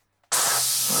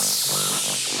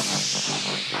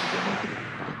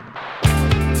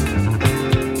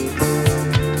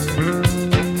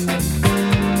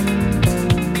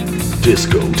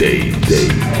Disco Day.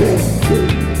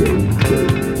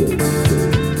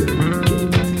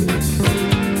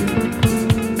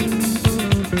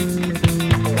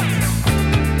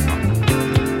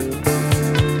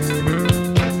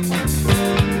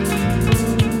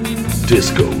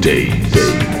 Disco Day.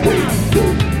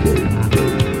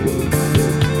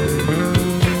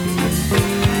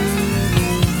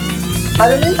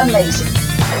 Utterly amazing.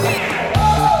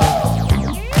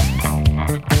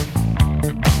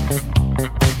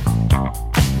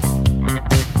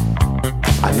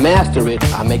 I master it,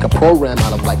 I make a program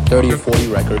out of like 30 or 40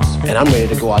 records, and I'm ready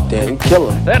to go out there and kill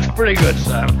them. That's pretty good,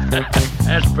 son.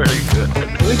 That's pretty good.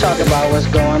 We talk about what's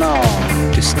going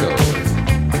on. Disco.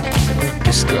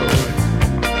 Disco.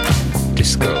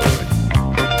 Disco.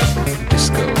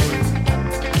 Disco.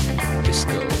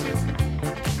 Disco.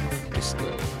 Disco.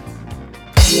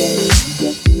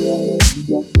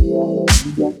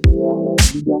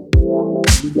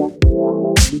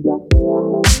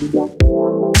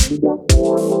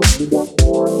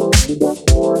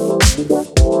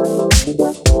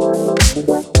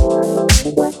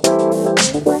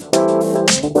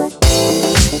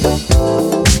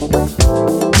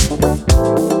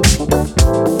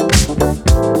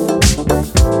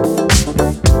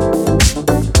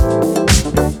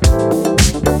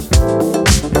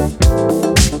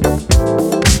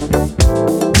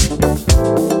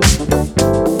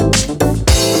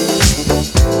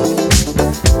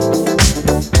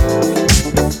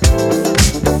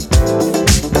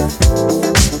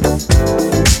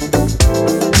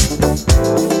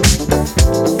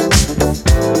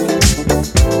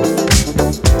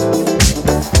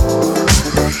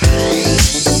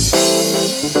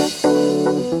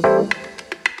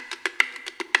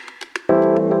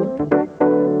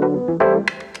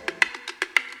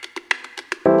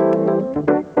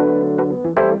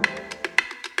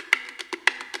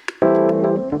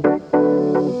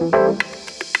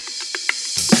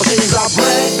 She's a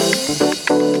brick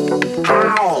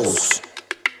house.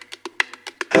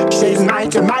 She's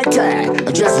mighty,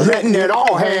 mighty, just letting it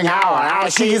all hang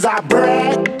out. She's a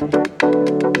brick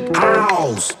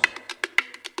house.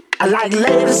 I like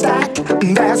lady stack,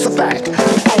 that's a fact.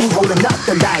 Ain't holding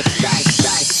nothing back.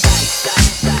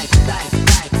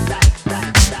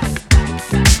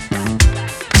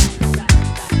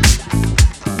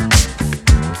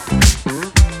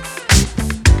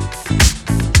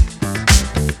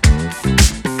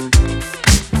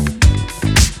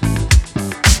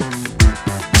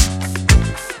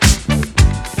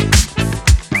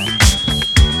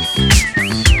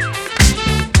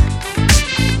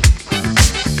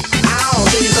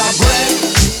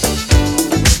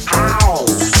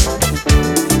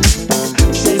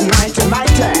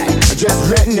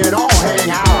 Letting it all hang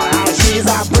out. She's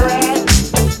a brick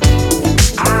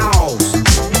house.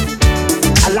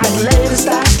 I like lady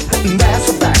stack, that's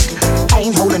a fact.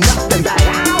 Ain't holding nothing back.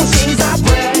 She's a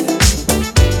brick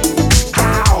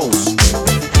house.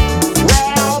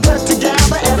 Well put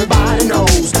together, everybody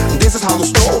knows this is how the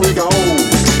story goes.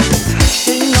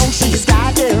 She knows she's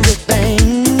got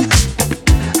everything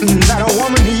that a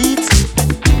woman needs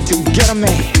to get a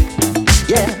man.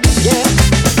 Yeah, yeah.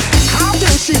 How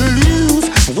can she lose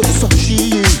with the stuff she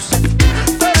used?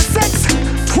 36,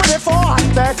 24,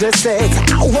 36.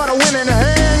 What a winning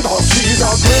hand, 'cause she's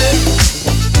a brick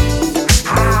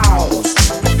house.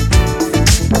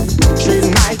 She's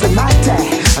mighty, mighty,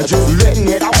 just letting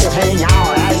it all hang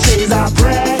out. She's a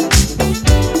brick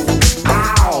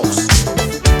house.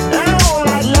 And all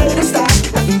that lady stack,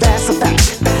 that's a fact.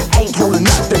 Ain't holding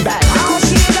nothing back. Oh,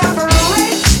 she's a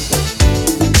brick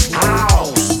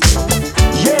house.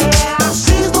 Yeah,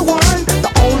 she's the one, the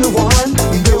only one,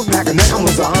 built like an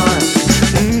Amazon.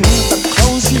 The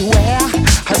clothes she wear,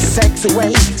 her sexy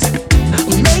ways,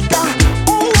 make a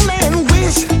old man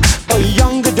wish for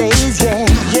younger days. Yeah,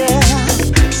 yeah.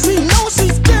 She knows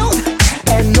she's built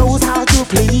and knows how to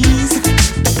please.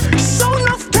 So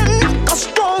enough to knock a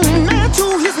strong man to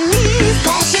his knees.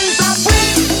 'Cause she's a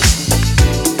brick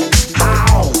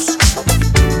house.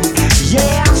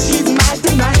 Yeah, she's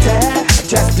mighty, mighty,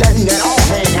 just letting it all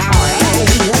hang out. Hey,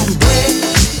 brick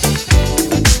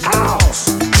house.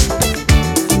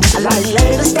 I like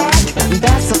lady stack,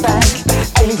 that's a fact.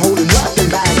 Ain't holding nothing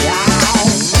back.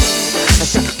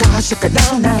 Shake it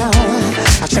down now.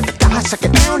 Shake it down, shake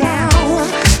it down now.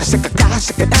 Shake it down,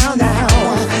 shake it down now.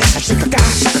 Shake it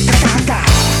down, shake it down now.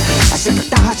 Shake it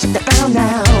down, shake it down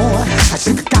now.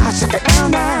 Shake it down, shake it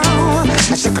down now.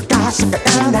 Shake it down, shake it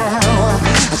down now.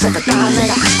 Shake it down,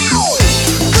 nigga.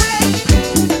 Brick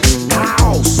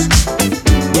house.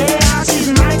 Yeah, she's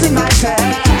mighty, mighty.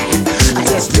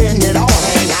 Just letting it all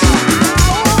hang out.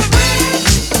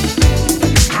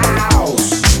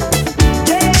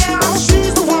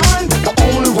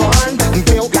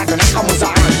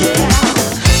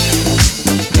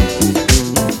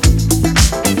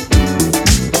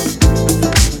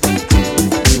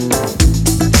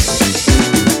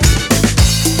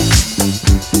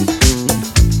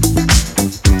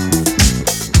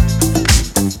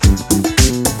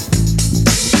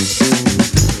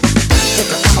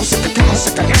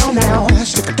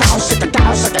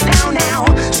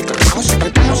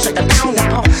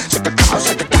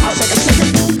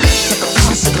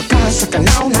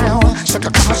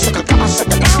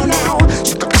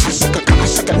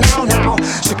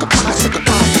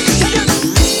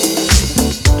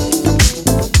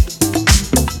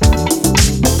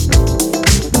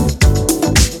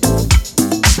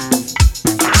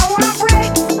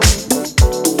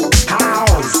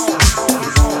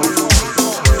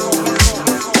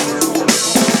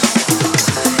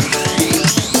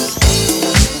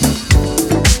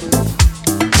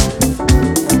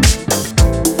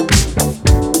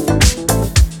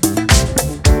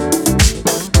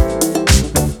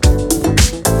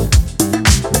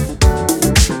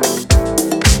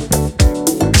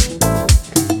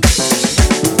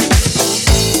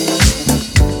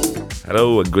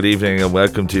 Hello and good evening and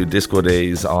welcome to Disco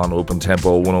Days on Open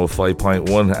Tempo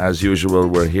 105.1. As usual,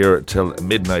 we're here till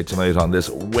midnight tonight on this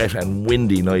wet and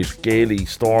windy night, gaily,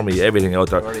 stormy, everything out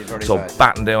there. Very so bad.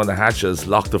 batten down the hatches,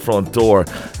 lock the front door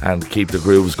and keep the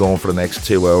grooves going for the next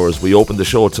 2 hours. We open the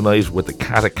show tonight with the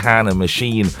Katakana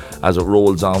Machine as it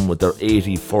rolls on with their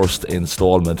 81st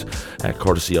instalment,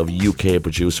 courtesy of UK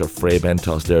producer Frey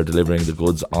Bentos. They're delivering the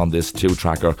goods on this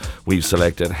 2-tracker. We've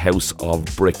selected House of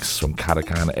Bricks from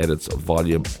Katakana Edits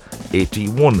Volume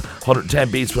 81,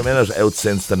 110 beats per minute, out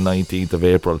since the 19th of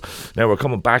April. Now we're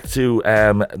coming back to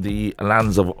the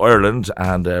lands of Ireland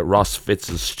and Ross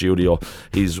Fitz's studio.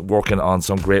 He's working on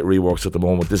some great reworks at the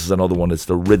moment. This is another one. It's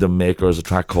the Rhythm Makers, a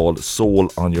track called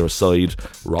Soul on Your Side.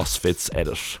 Ross Fitz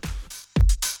edit.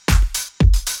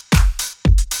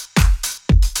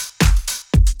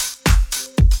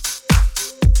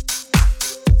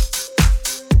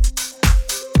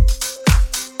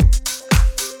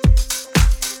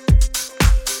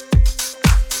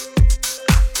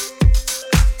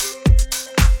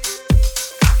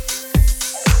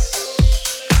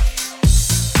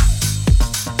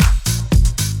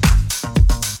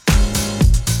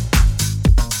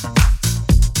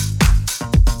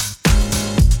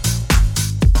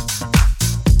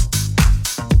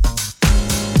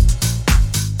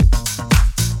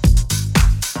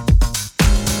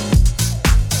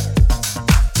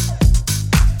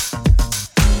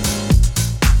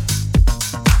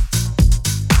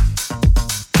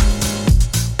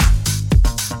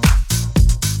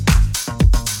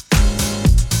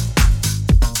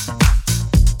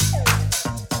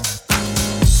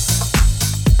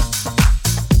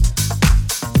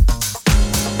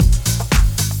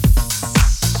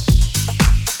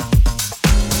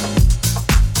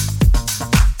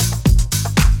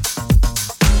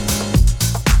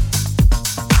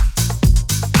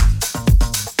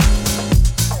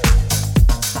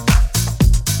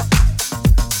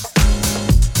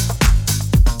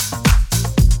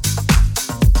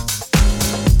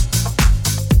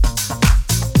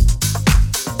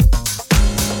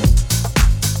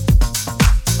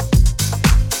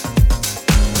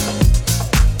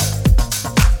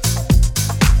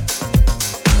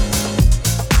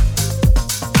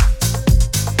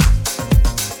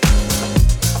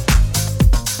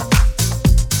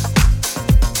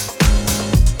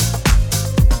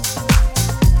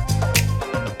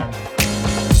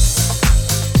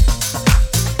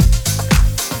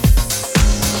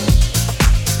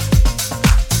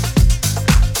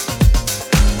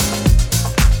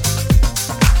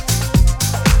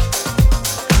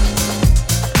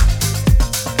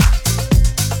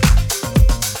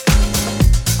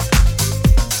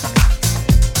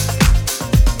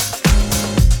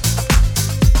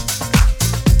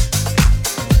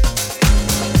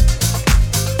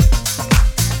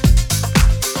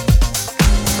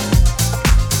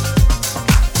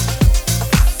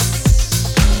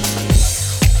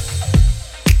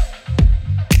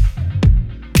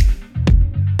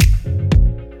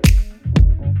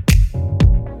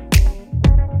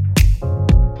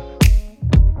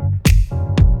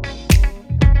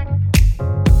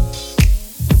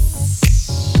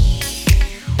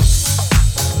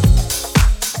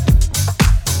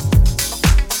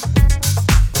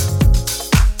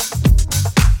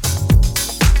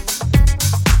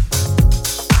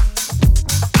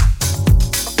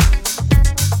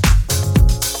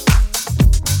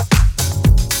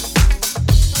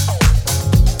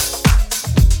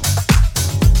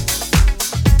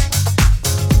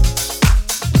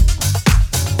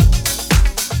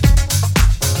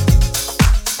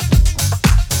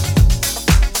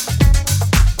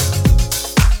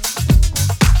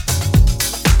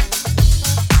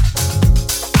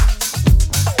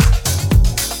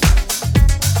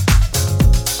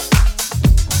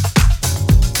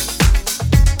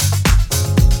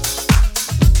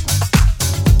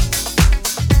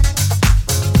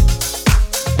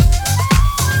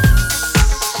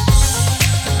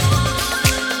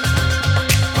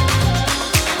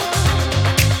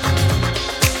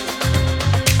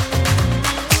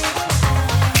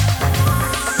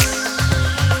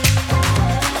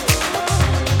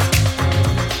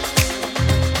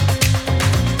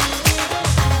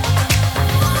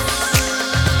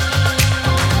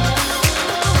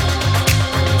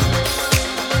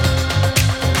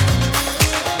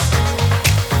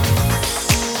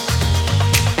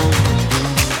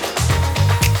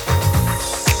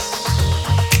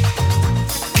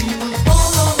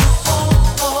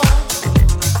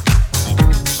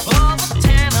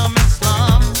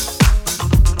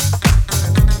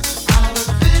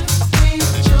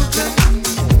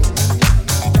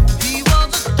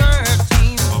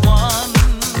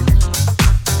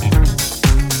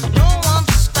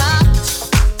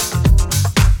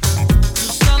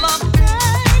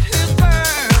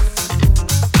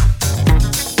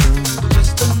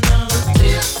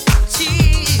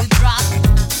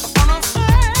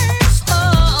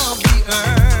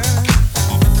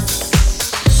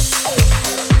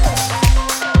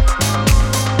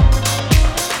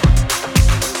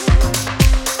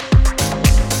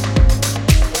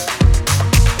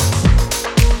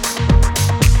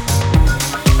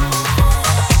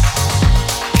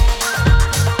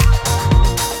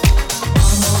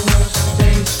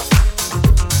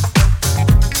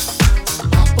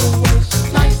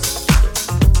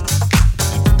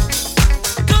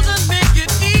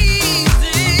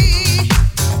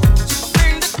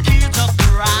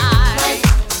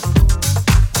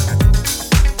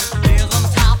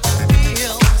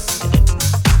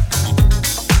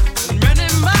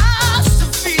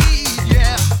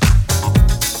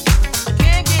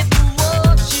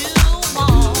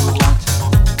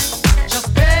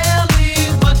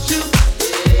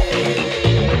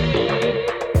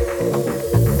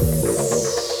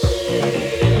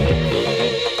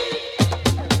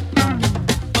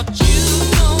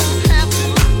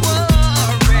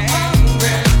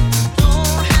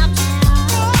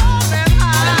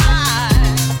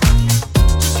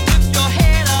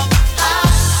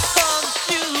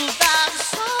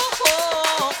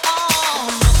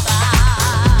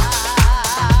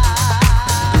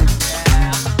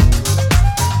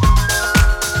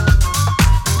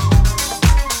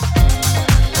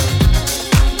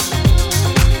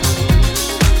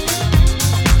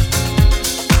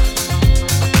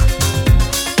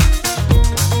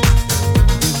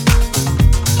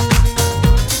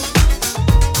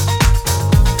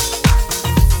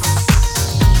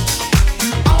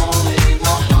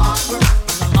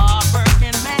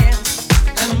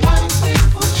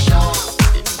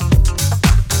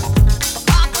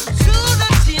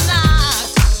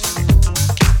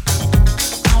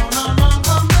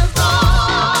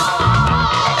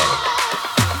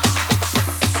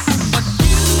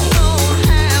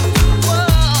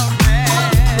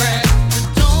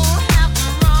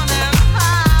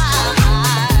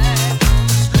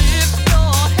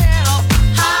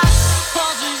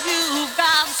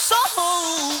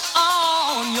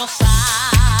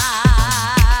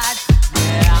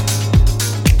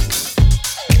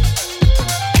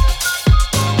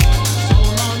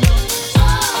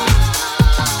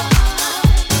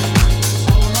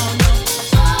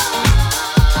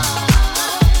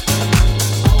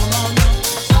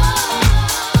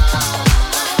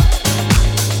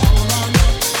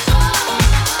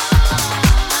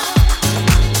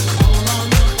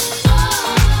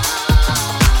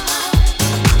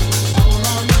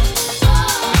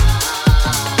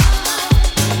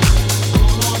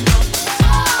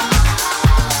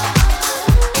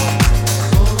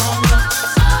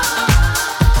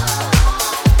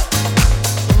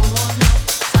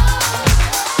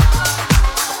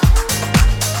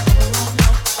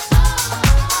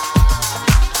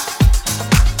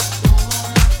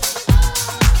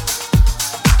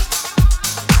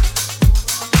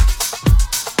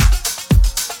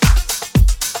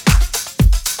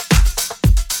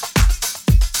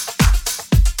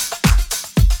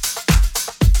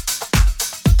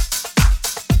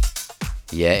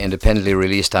 Yeah, independently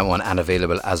released that one and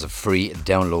available as a free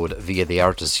download via the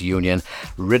Artists Union.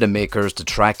 Rhythm Makers, the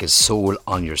track is Soul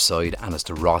on Your Side and it's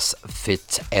the Ross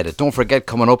Fit edit. Don't forget,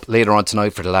 coming up later on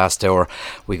tonight for the last hour,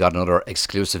 we got another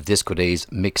exclusive Disco Days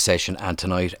mix session, and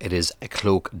tonight it is a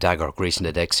Cloak Dagger gracing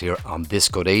the decks here on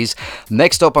Disco Days.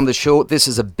 Next up on the show, this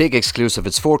is a big exclusive.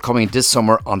 It's forthcoming this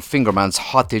summer on Fingerman's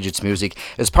Hot Digits Music.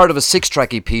 It's part of a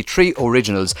 6-track EP, 3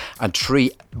 originals and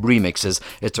 3 remixes.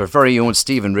 It's our very own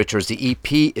Stephen Richards. The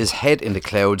EP is Head in the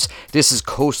Clouds. This is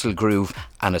Coastal Groove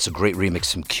and it's a great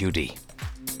remix from QD.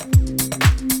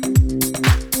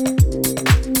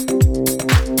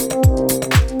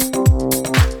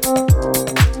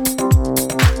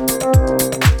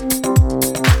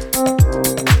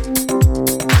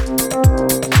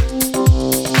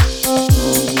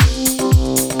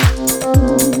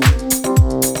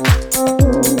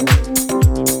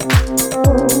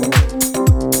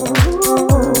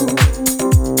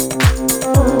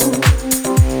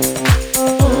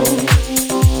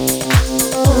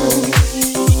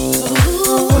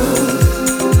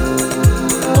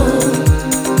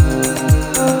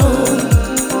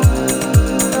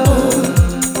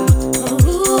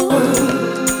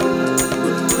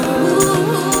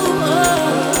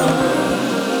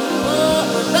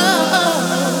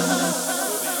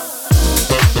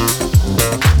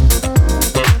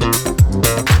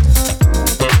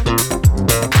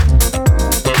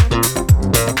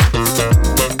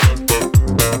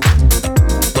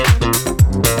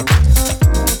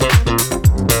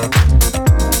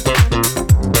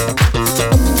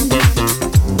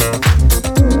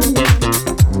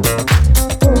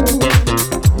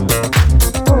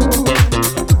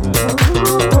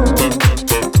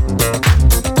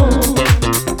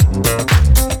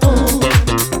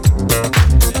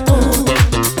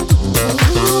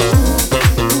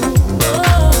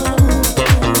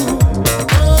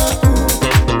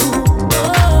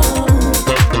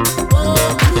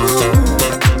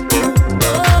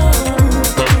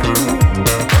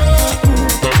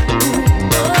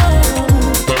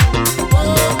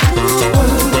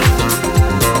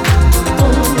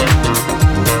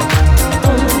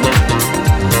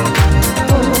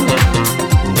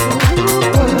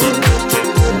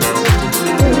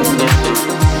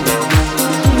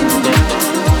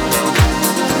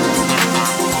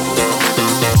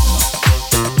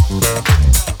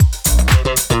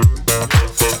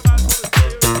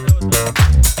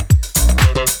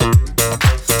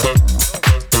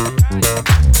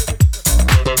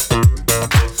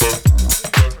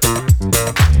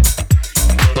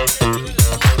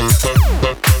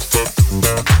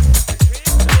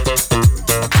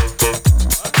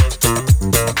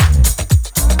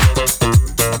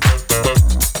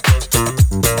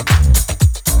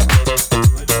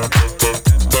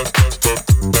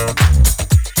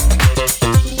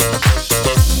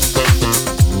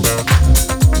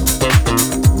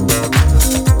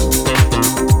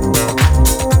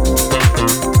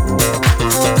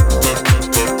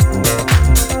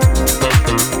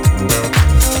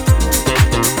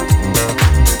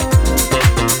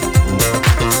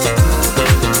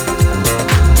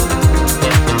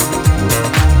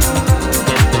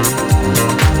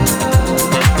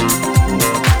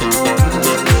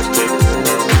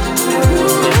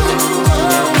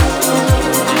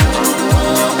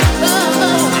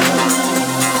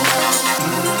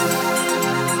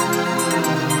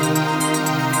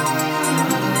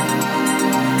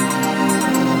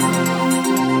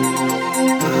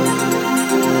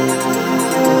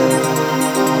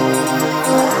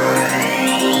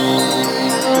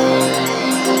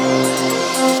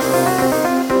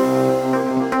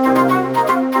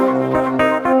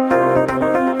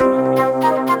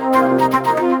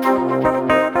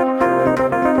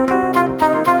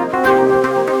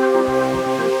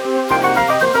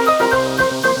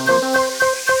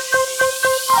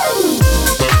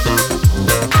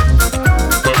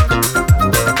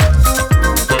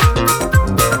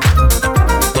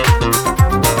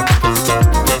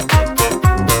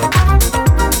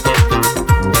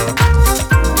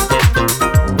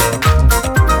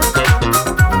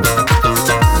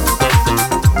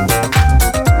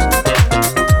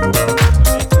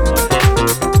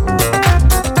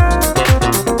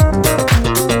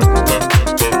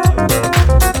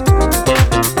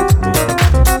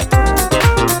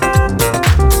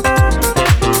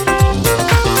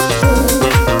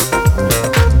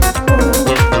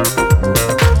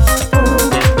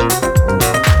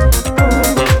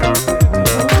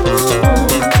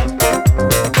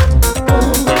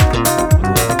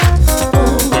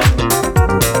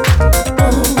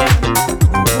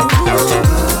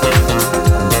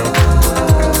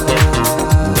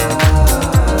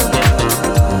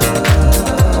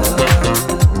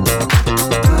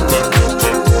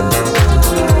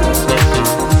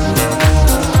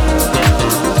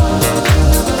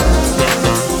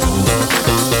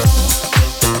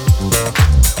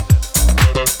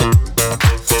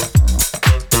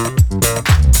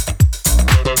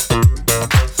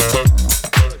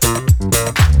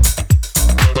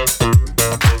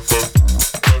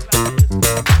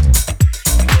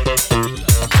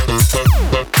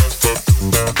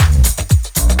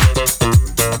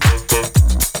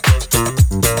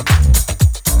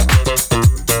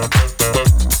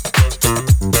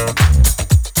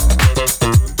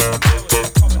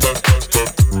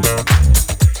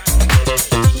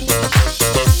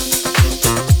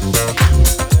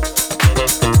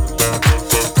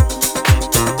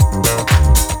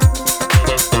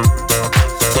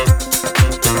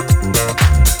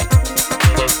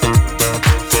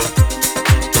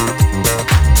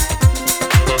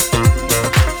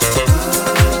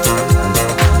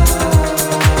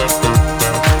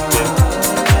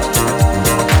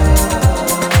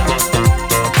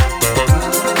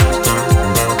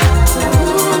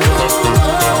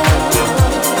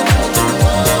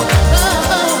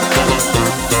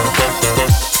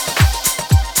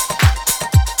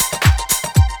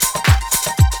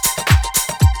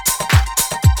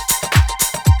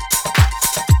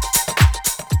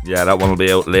 Yeah, that one will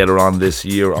be out later on this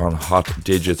year on Hot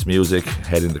Digits Music,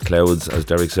 Heading the Clouds, as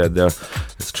Derek said there.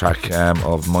 It's a track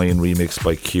of mine remixed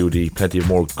by QD. Plenty of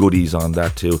more goodies on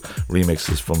that too.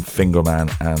 Remixes from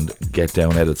Fingerman and Get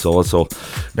Down edits also.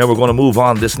 Now we're going to move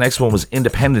on. This next one was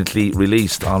independently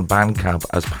released on Bandcamp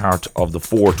as part of the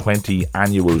 420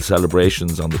 annual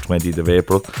celebrations on the 20th of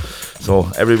April. So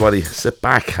everybody sit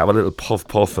back, have a little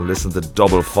puff and listen to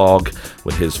Double Fog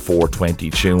with his 420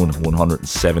 tune,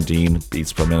 117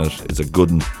 beats per minute. It's a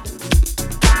good one.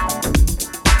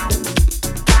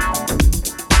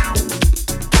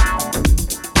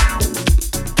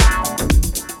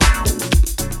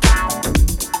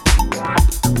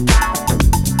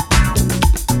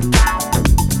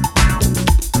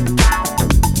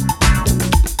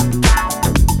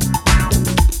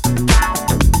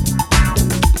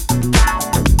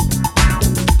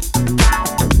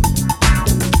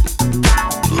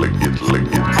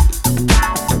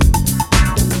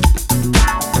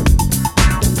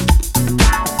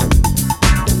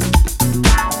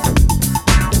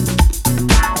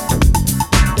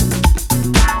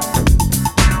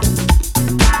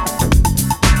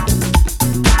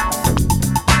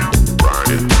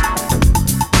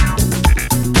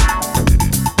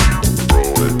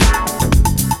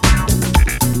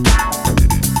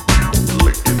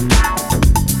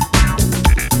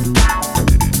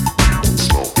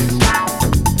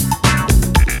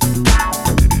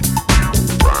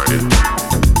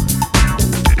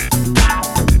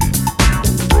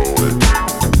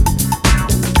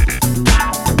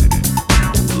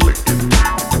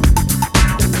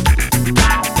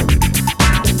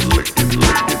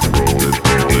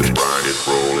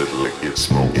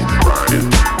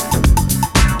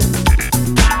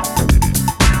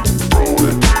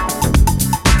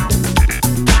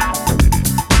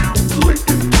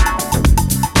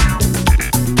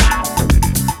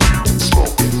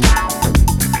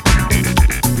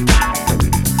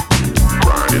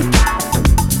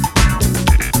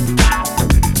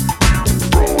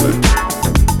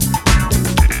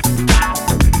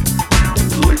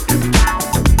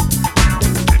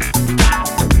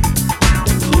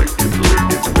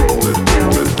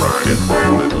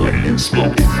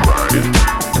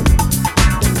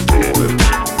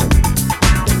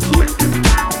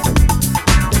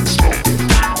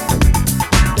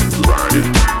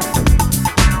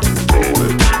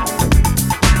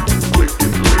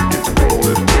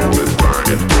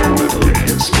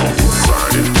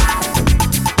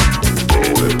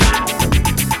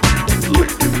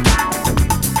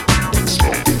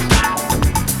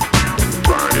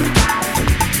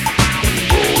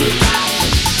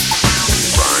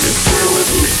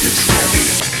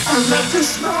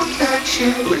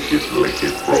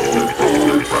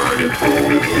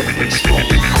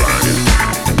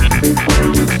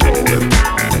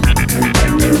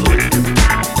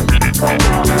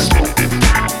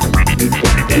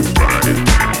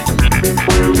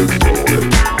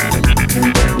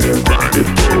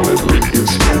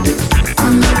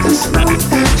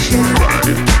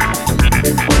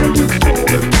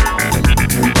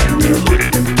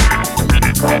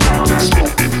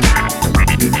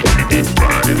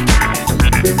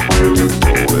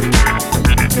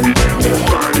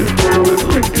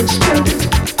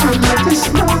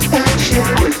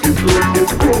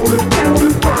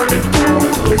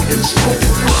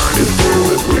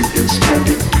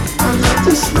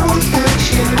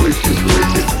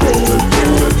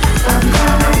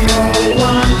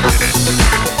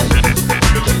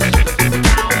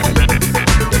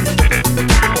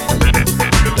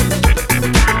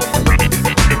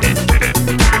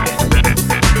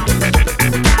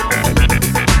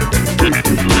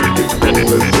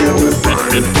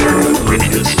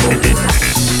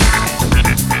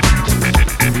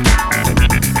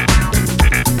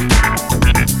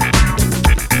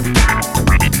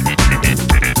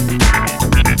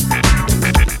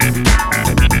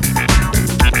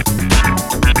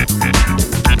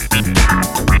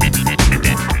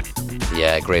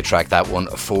 Great track, that one,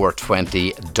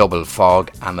 420 Double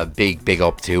Fog, and a big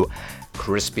up to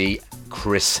Crispy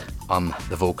Chris on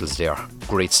the vocals there.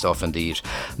 Great stuff indeed.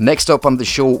 Next up on the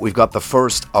show, we've got the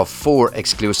first of 4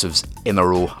 exclusives in a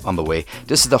row on the way.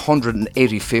 This is the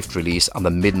 185th release on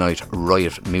the Midnight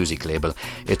Riot music label.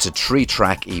 It's a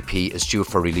 3-track EP. It's due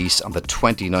for release on the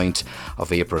 29th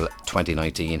of April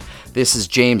 2019. This is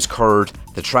James Curd.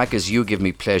 The track is You Give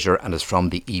Me Pleasure and is from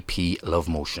the EP Love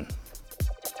Motion.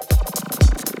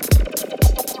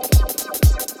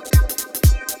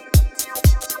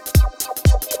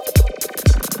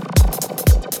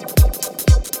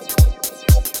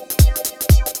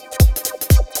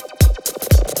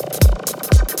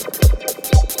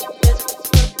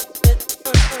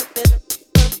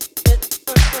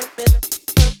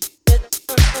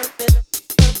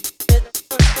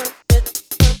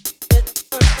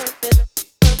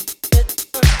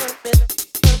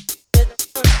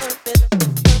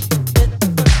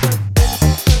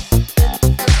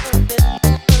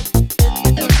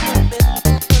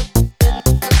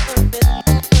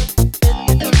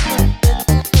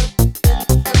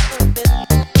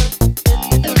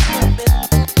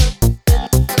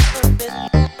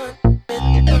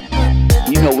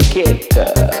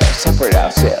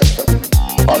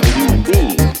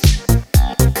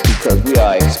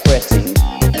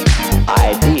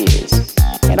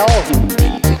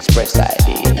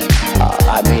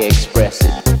 they express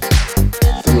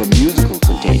it through a musical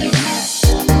continuum.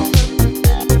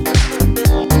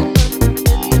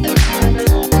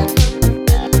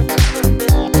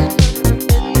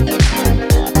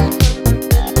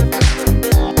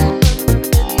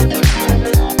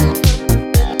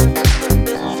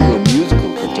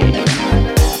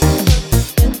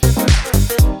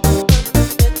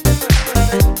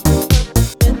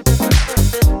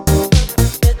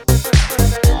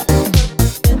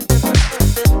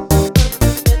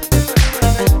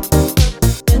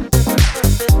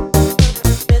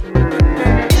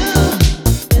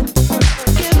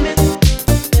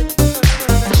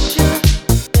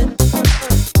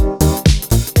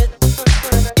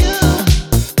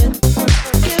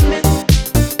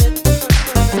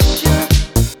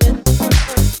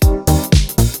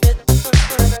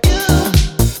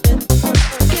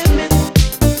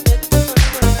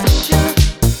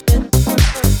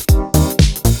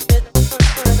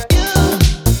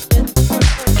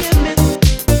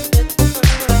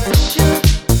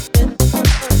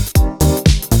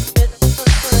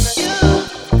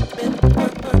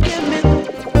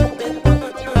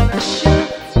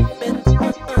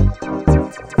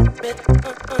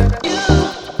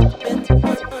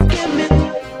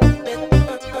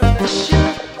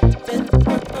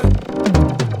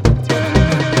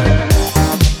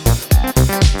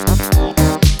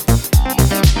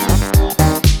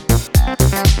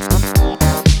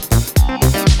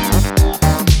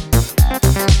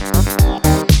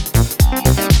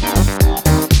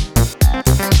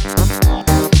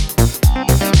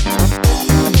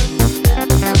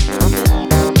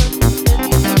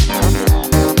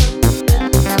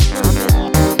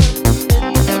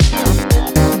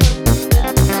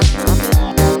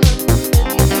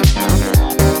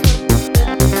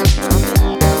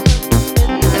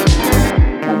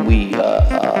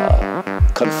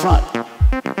 Confront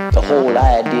the whole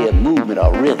idea of movement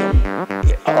or rhythm.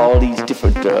 All these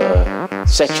different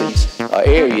sections or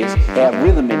areas have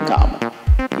rhythm in common,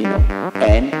 you know,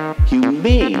 and human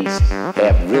beings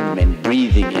have rhythm and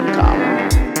breathing in common.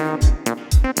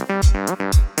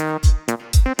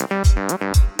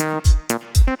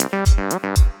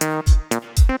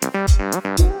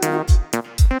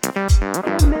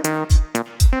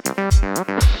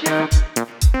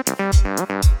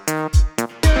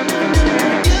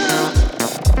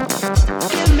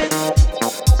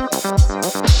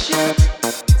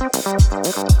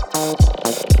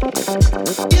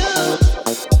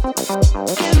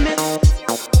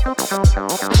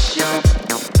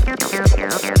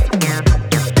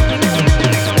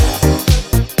 Yeah.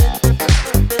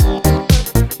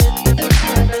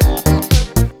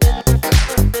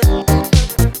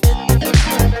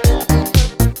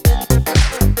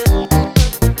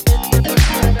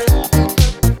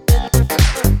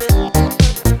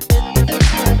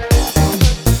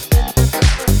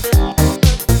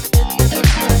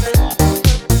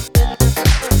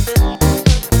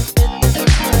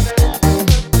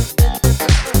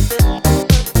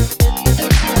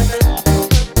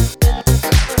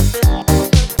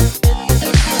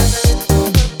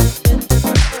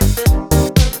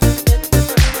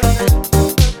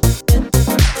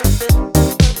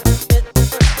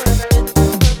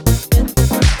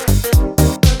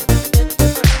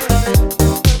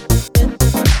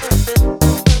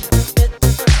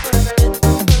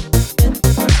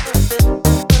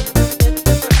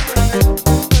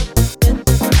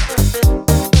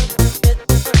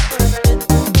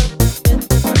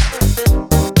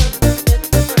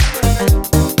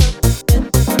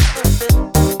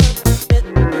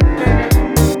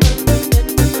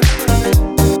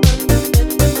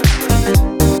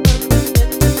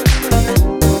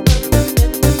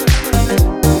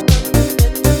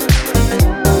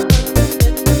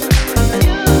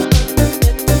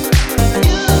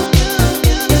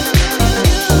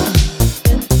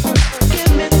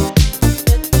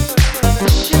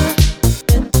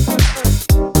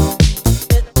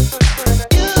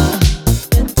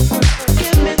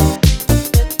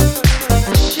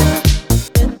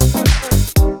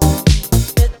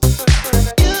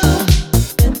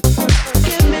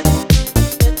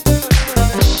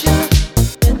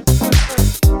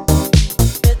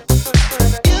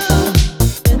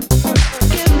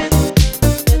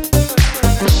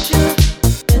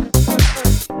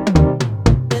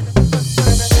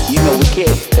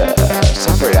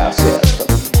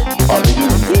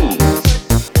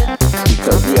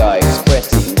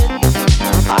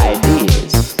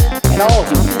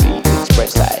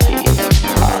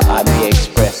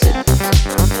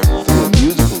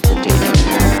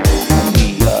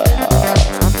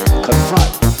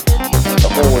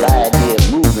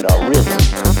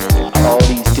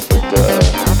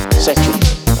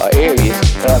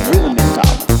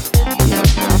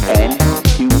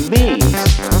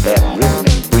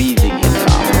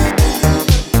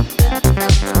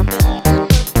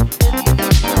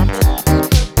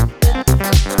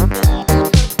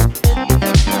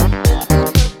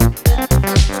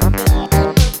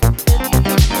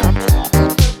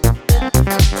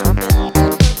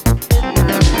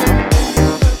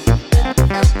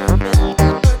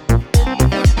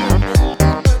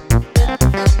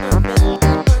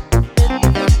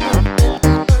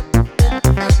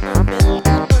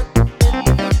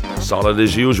 Solid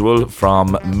as usual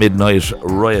from Midnight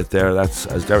Riot there. That's,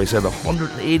 as Derry said,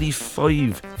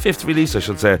 185, fifth release I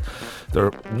should say. They're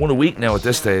one a week now at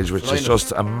this stage, which is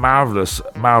just a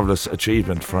marvellous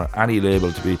achievement for any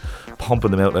label to be pumping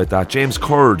them out like that. James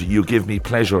Curd, You Give Me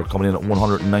Pleasure, coming in at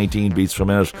 119 beats per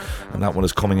minute, and that one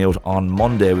is coming out on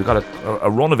Monday. We've got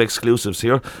a run of exclusives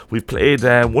here. We've played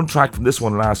one track from this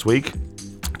one last week.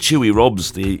 Chewy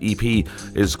Rubs, the EP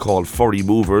is called Furry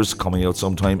Movers, coming out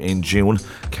sometime in June.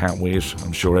 Can't wait.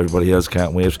 I'm sure everybody else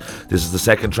can't wait. This is the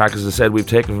second track, as I said, we've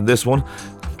taken from this one.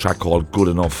 A track called Good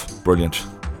Enough. Brilliant.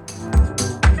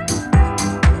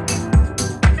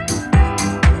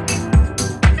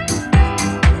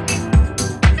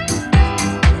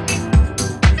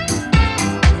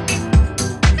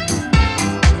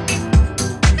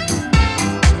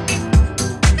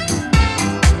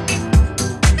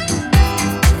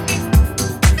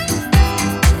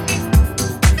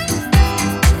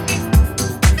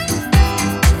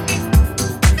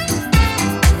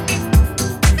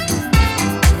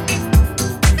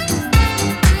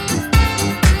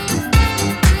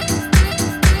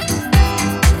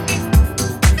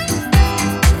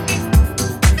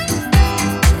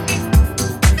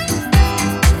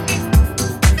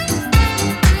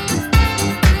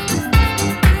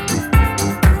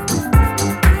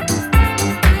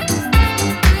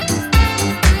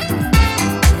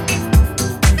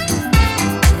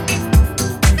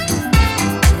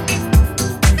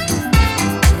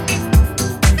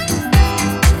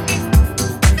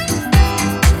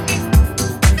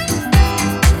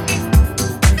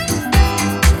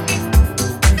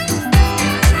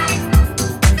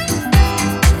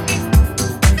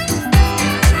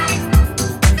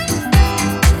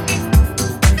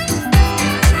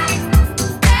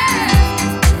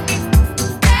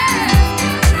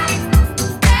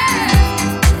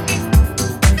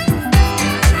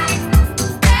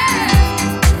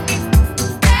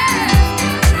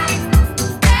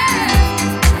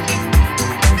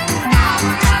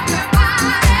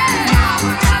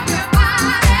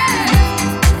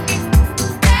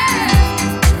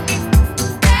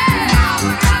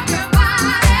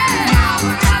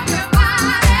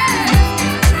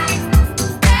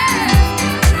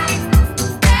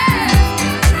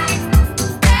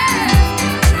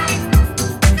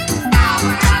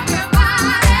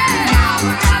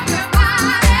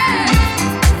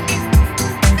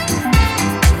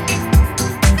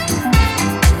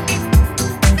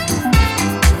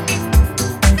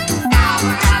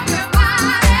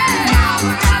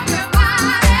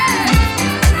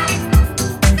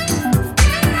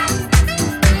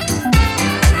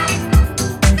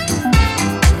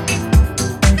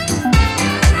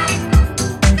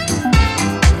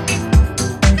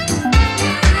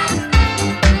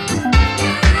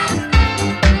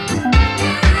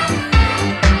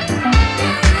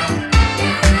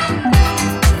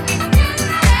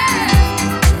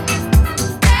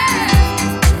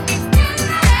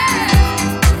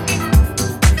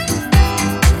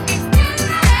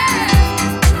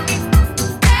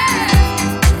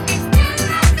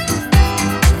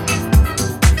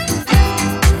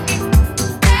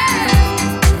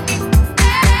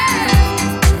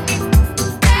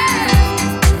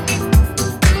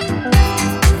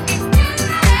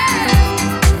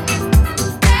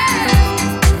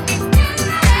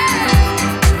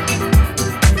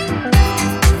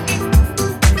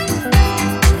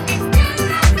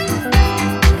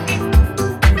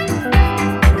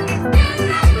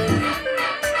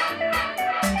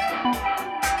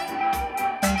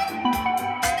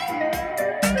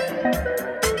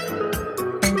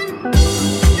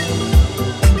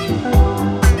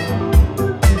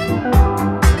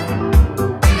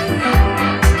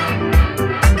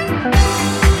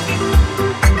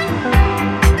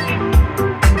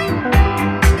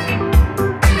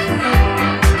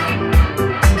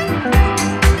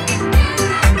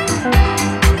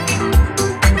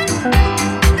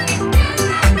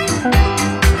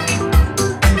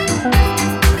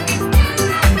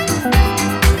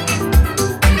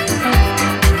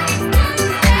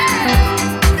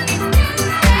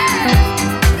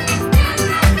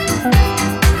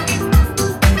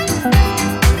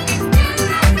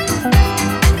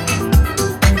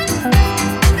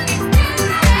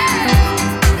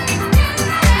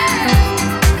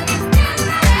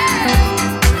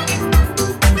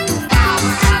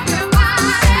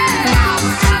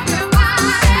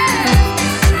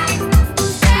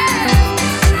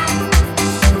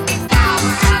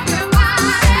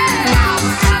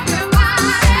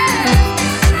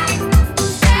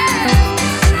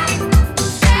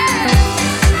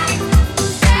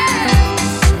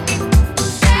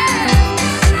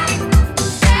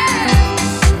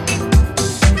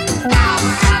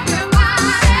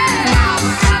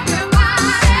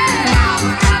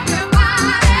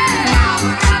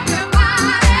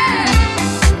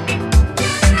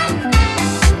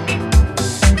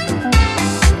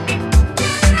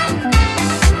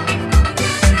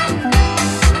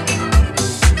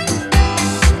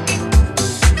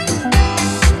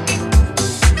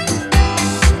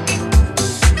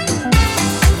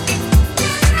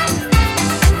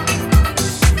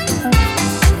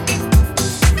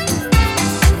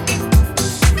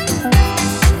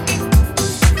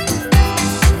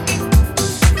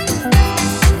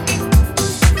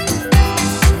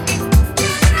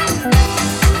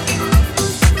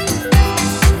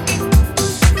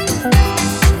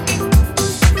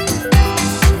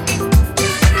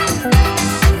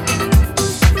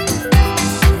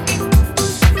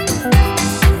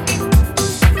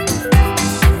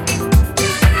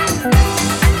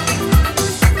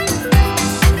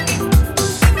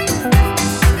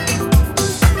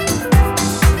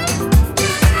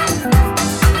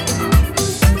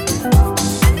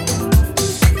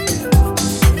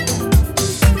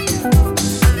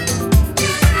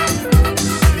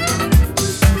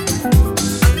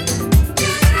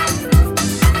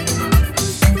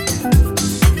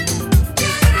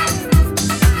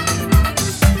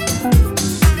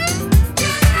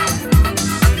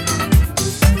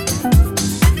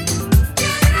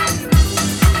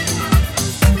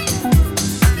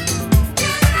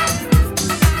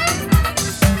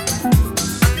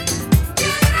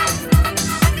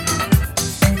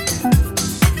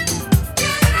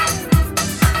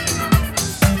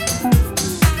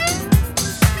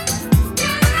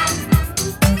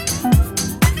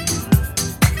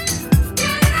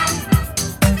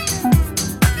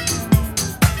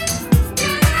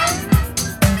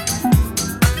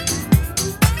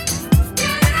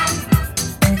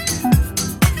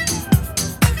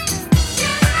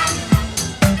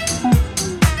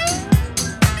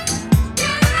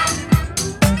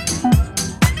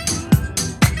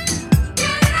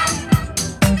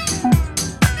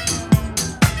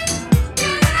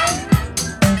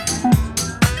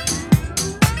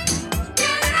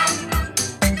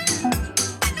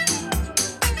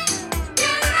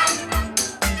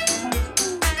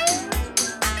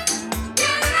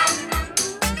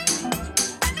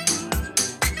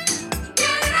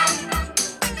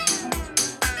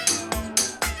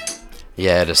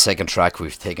 Yeah, the second track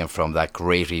we've taken from that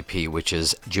great EP, which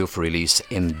is due for release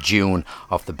in June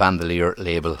off the Bandolier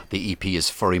label. The EP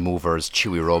is Furry Movers,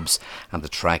 Chewy Rubs, and the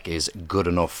track is Good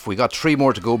Enough. We got 3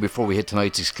 more to go before we hit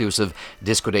tonight's exclusive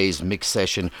Disco Days mix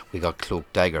session. We got Cloak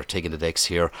Dagger taking the decks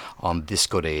here on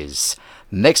Disco Days.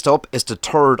 Next up is the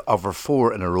third of our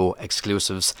 4 in a row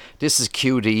exclusives. This is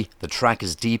QD. The track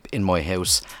is Deep in My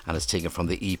House, and it's taken from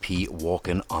the EP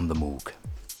Walking on the Moog.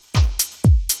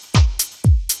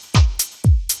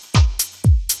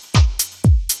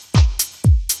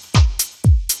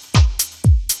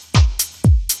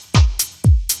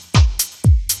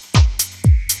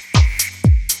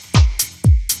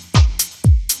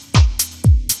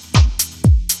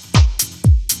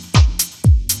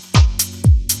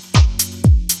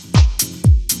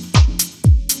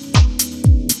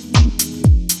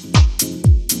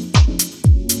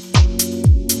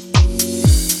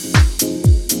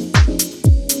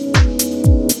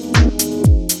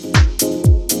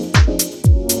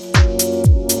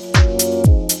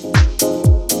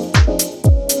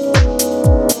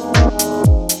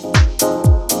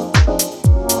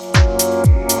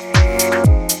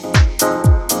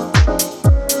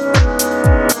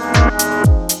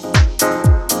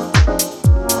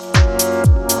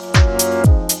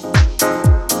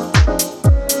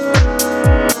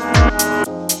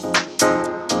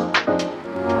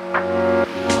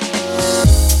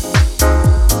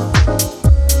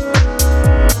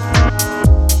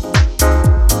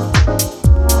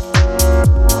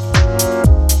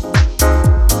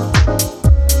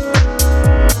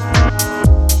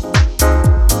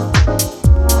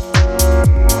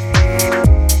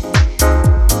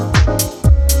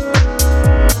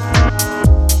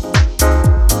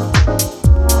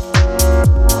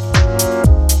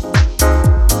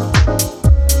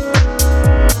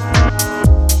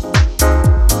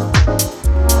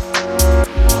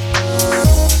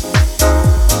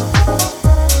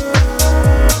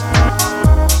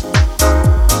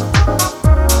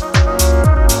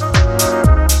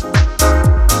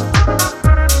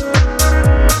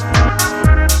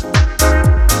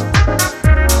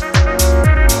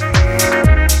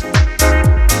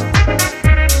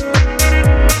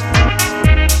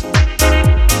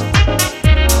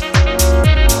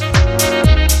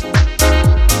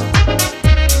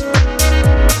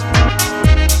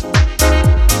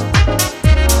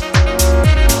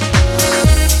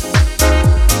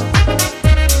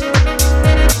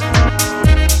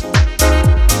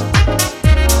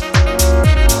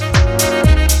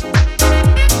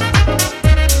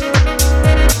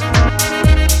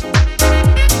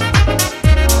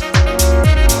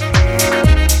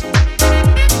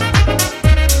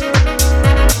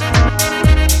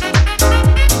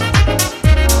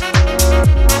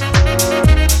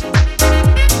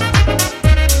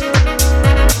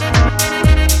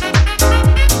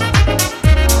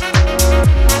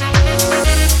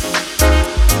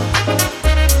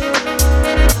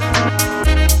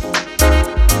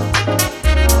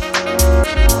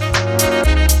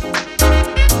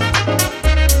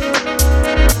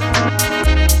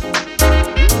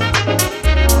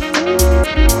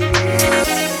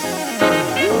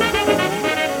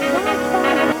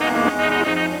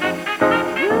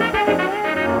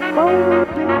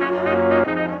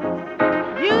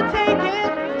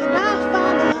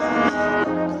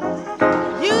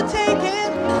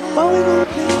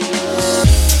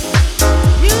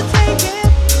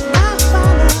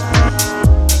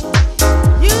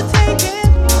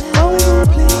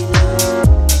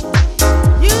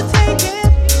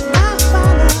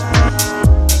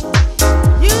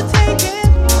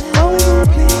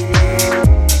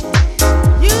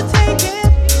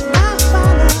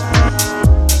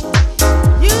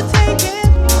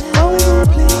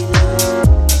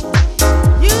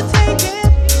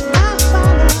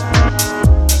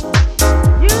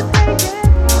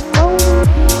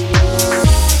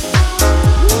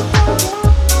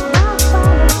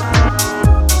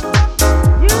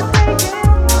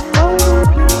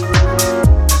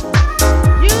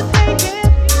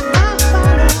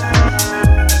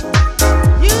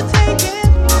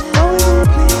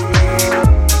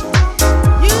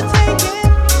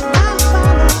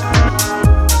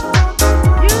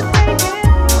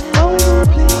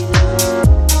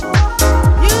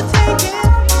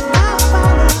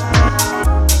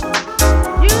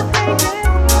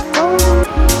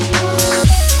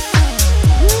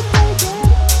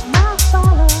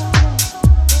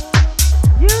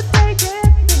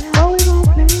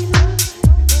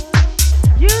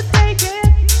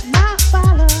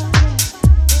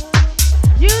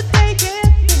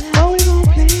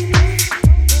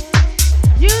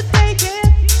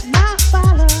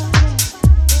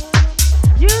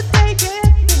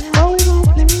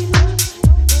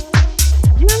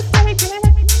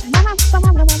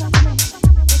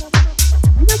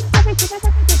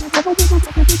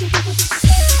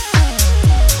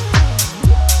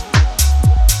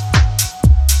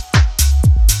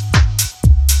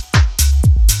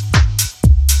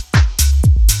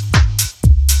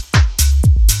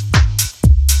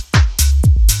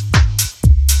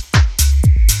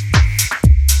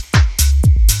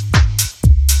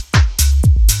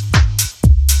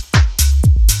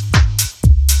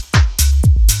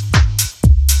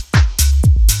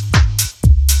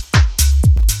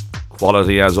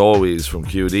 Quality as always from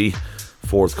QD,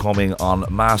 forthcoming on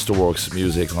Masterworks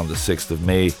Music on the 6th of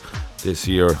May this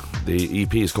year. The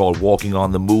EP is called Walking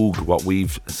on the Moog. What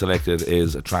we've selected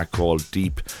is a track called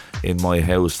Deep in My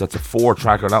House. That's a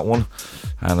 4-tracker, that one,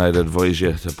 and I'd advise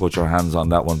you to put your hands on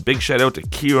that one. Big shout out to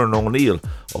Kieran O'Neill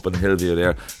up in Hillview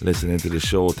there, listening to the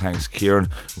show. Thanks, Kieran,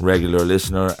 regular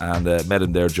listener, and met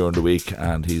him there during the week,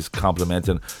 and he's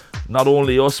complimenting not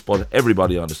only us but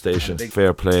everybody on the station.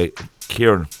 Fair play,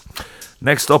 Kieran.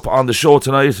 Next up on the show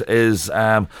tonight is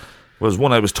was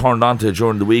one I was turned on to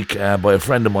during the week by a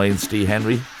friend of mine, Steve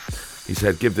Henry. He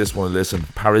said, give this one a listen.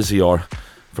 Parisior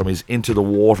from his Into the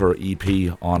Water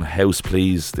EP on House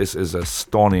Please. This is a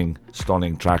stunning,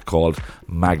 stunning track called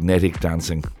Magnetic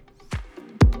Dancing.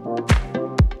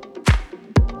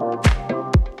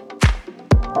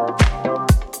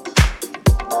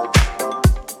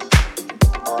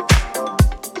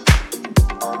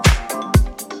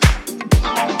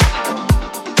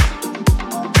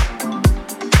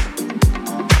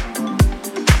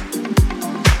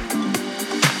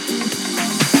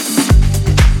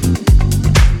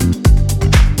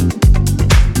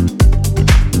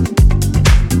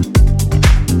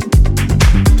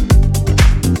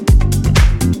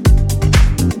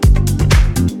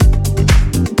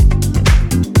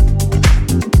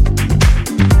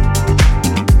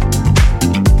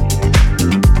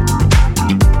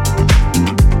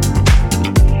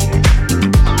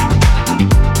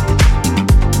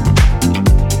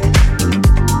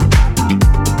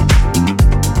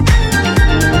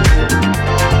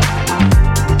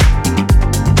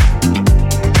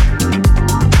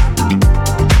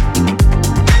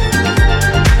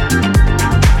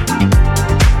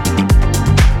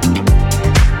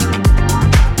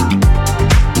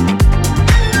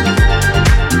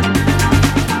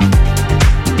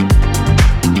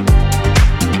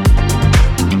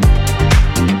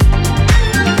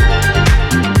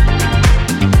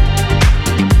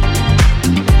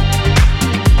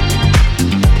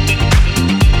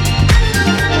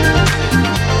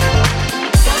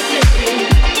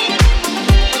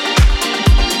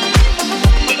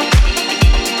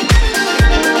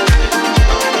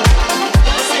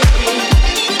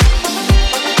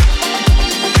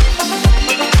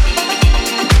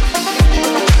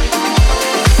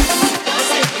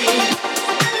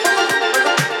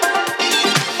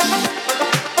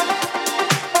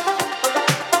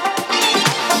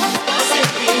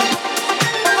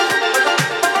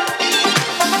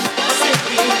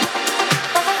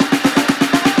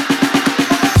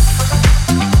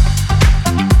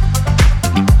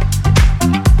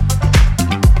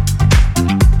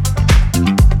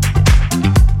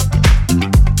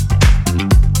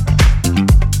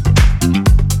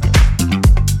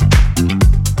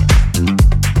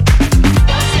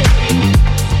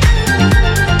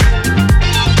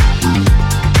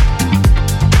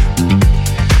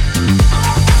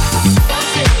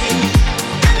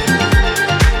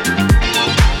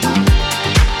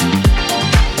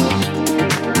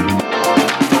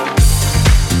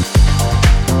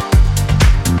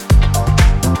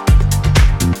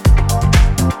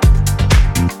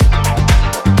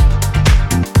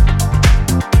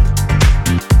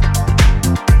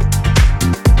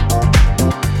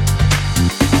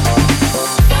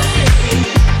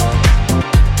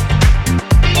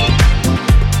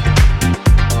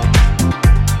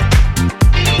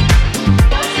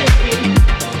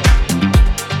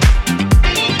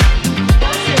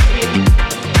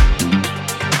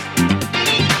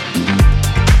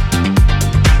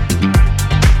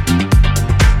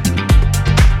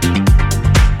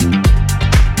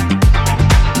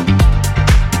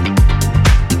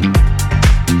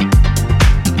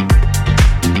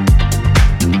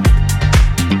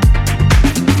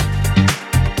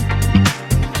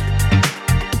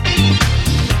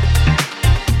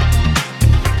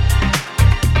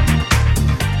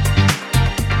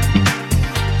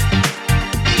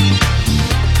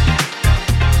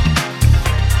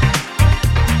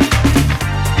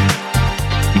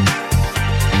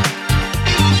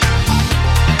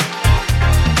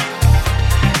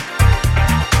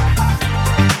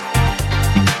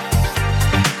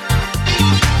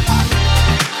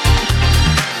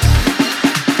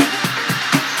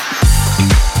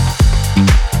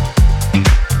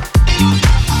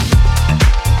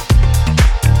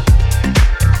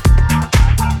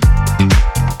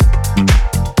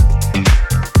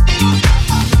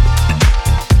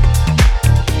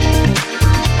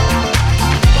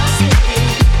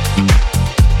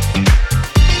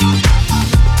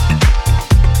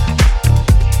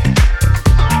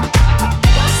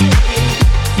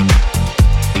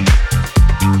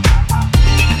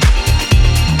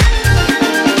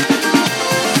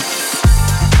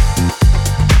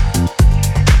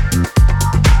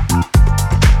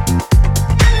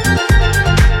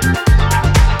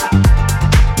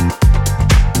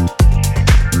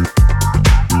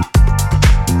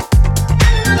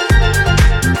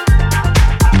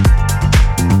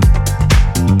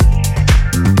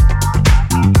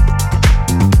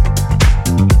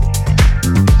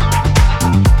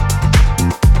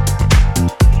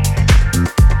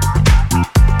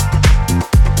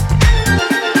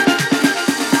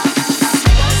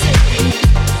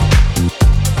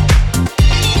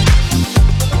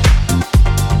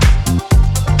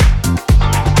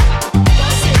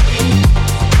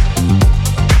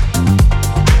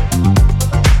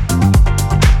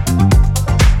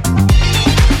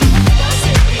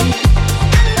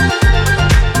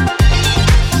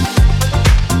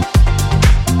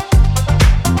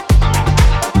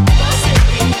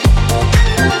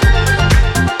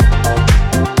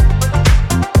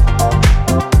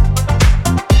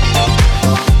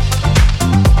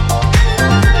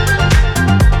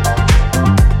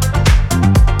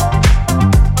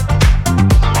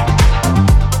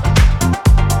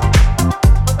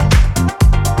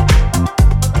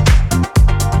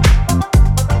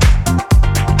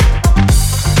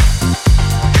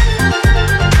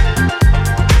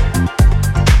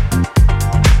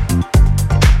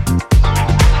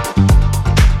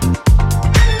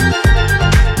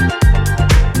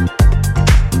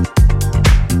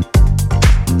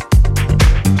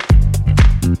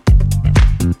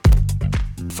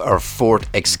 our fourth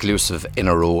exclusive in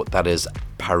a row. That is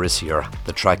Parisier.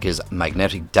 The track is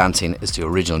Magnetic Dancing is the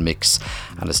original mix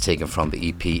and is taken from the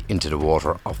EP Into the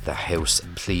Water of the House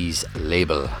Please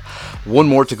label. One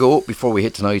more to go before we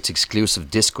hit tonight's exclusive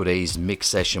Disco Days mix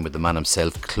session with the man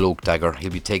himself, Cloak Dagger.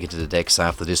 He'll be taken to the decks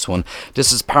after this one.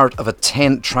 This is part of a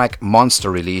 10-track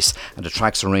monster release, and the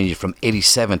tracks are ranging from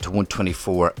 87 to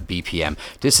 124 BPM.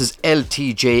 This is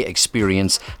LTJ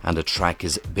Experience, and the track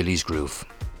is Billy's Groove.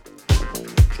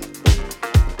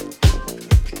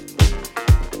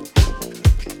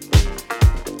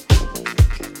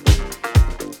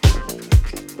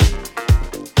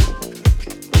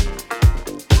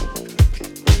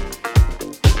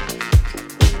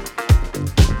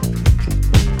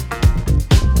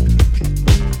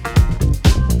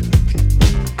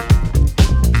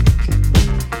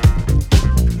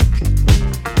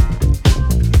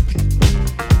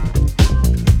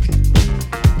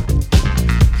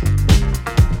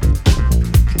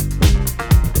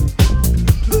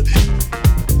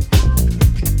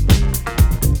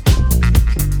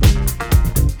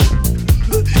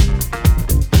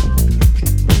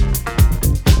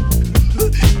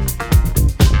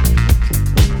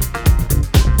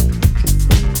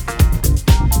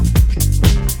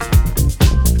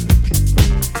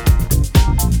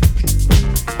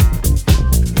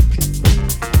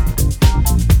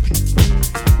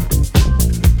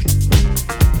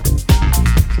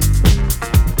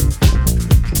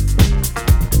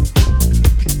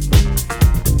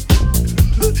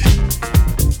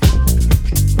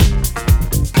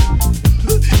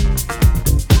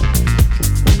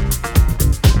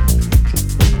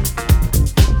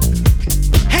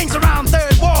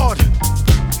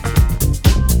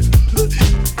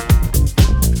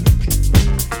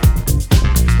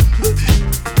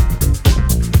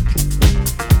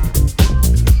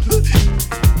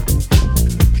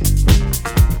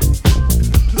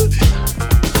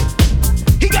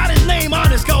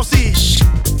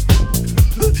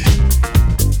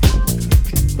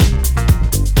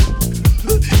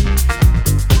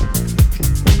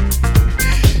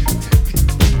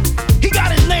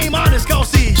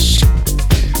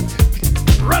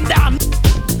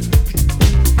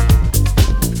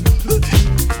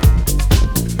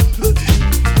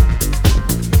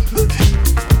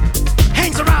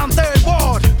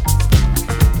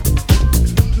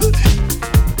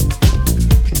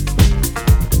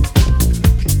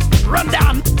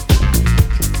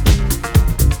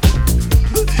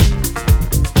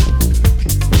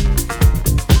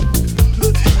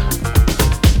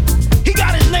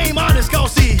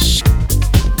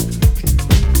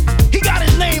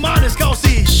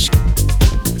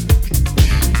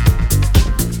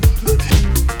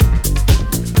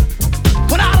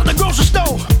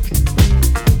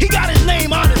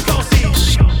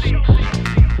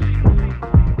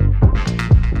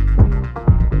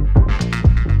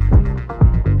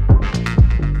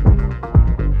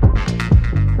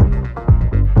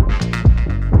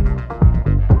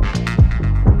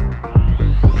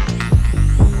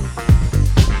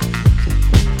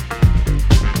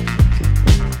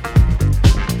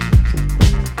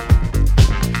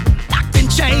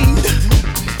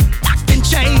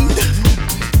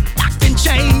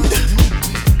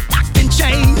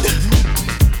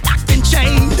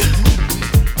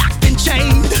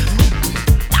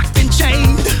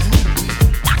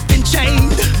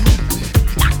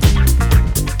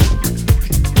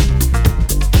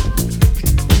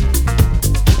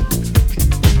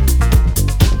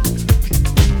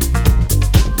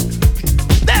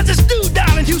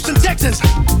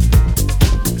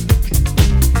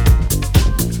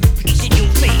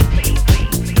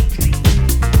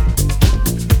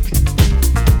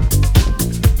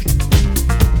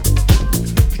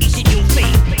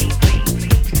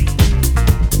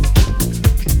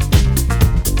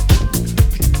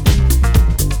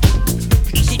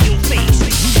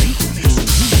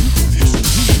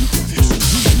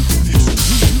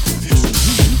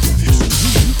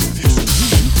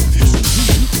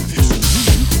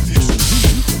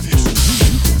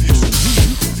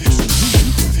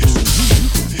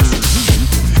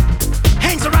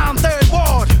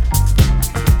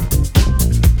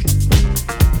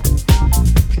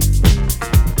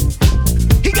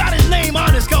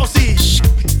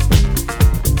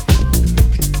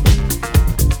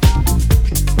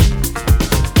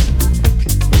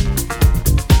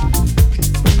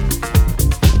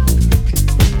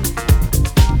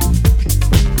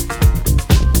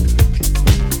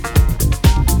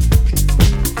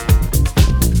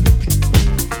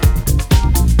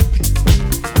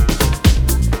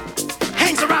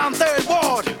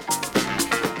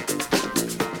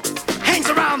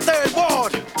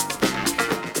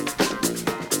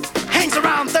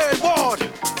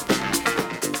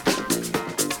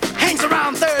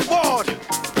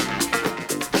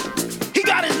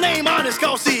 his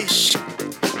cause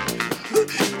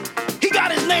he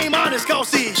got his name on his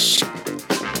cause he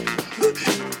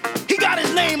got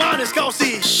his name on his cause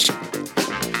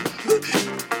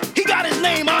he got his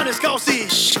name on his cause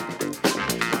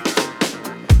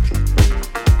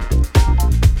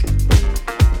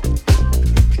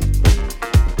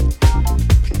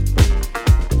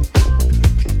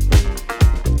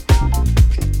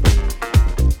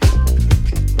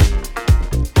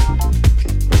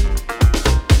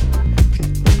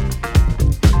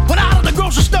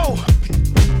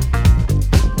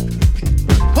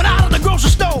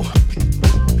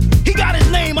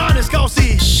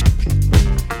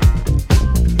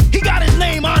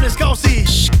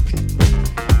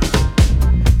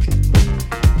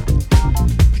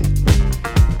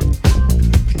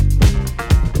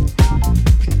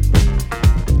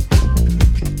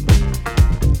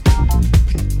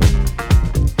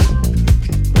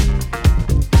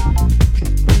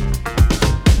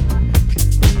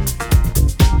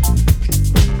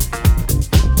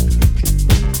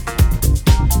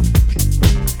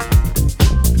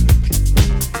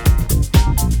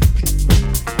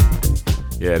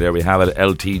There we have it,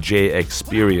 LTJ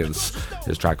Experience,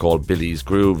 his track called Billy's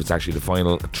Groove. It's actually the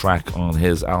final track on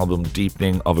his album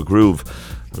Deepening of a Groove,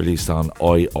 released on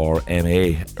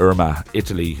IRMA,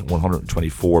 Italy,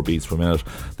 124 beats per minute.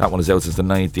 That one is out since the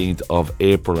 19th of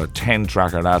April, a 10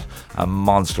 tracker, that a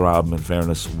monster album in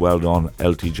fairness. Well done,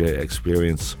 LTJ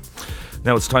Experience.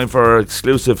 Now it's time for our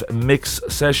exclusive mix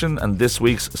session, and this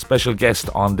week's special guest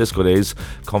on Disco Days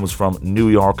comes from New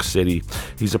York City.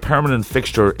 He's a permanent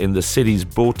fixture in the city's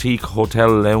boutique, hotel,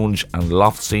 lounge and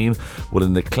loft scene, with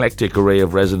an eclectic array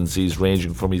of residencies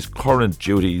ranging from his current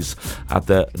duties at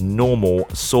the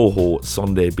Nomo Soho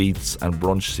Sunday Beats and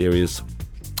Brunch series,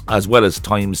 as well as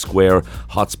Times Square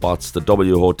hotspots, the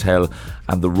W Hotel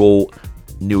and the Row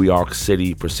New York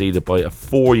City, preceded by a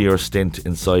 4-year stint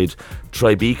inside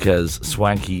Tribeca's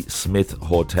swanky Smith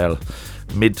Hotel,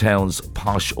 Midtown's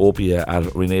posh Opia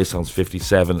at Renaissance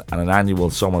 57, and an annual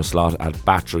summer slot at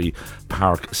Battery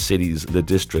Park City's The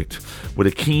District. With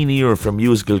a keen ear for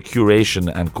musical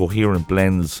curation and coherent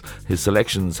blends, his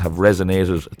selections have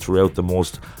resonated throughout the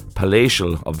most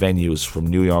palatial of venues, from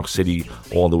New York City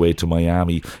all the way to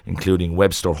Miami, including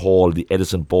Webster Hall, the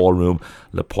Edison Ballroom,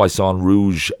 Le Poisson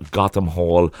Rouge, Gotham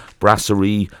Hall,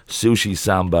 Brasserie, Sushi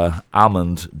Samba,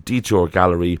 Almond, Detour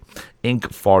Gallery,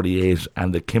 Inc. 48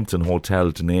 and the Kimpton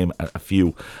Hotel, to name a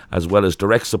few, as well as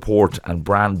direct support and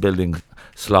brand building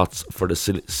slots for the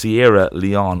Sierra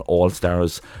Leone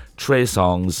All-Stars, Trey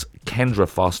Songs, Kendra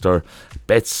Foster,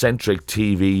 Betcentric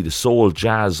TV, the Soul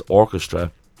Jazz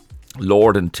Orchestra,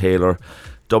 Lord and Taylor,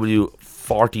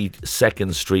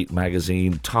 W42nd Street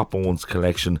Magazine, Top Owns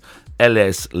Collection,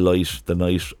 LS Light the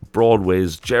Night,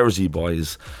 Broadway's Jersey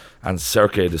Boys and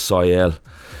Cirque du Soleil.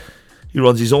 He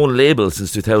runs his own label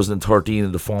since 2013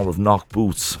 in the form of Knock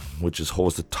Boots, which has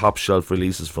hosted top shelf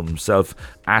releases from himself,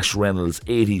 Ash Reynolds,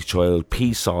 80s Child,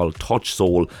 P-Sol, Touch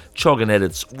Soul, Chuggin'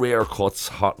 Edits, Rare Cuts,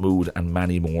 Hot Mood and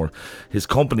many more. His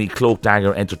company Cloak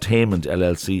Dagger Entertainment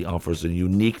LLC offers a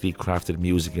uniquely crafted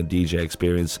music and DJ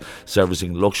experience,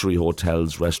 servicing luxury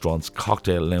hotels, restaurants,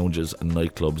 cocktail lounges and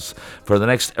nightclubs. For the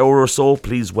next hour or so,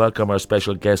 please welcome our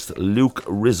special guest Luke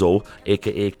Rizzo,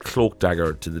 aka Cloak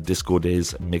Dagger, to the Disco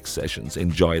Days mix sessions.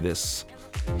 Enjoy this.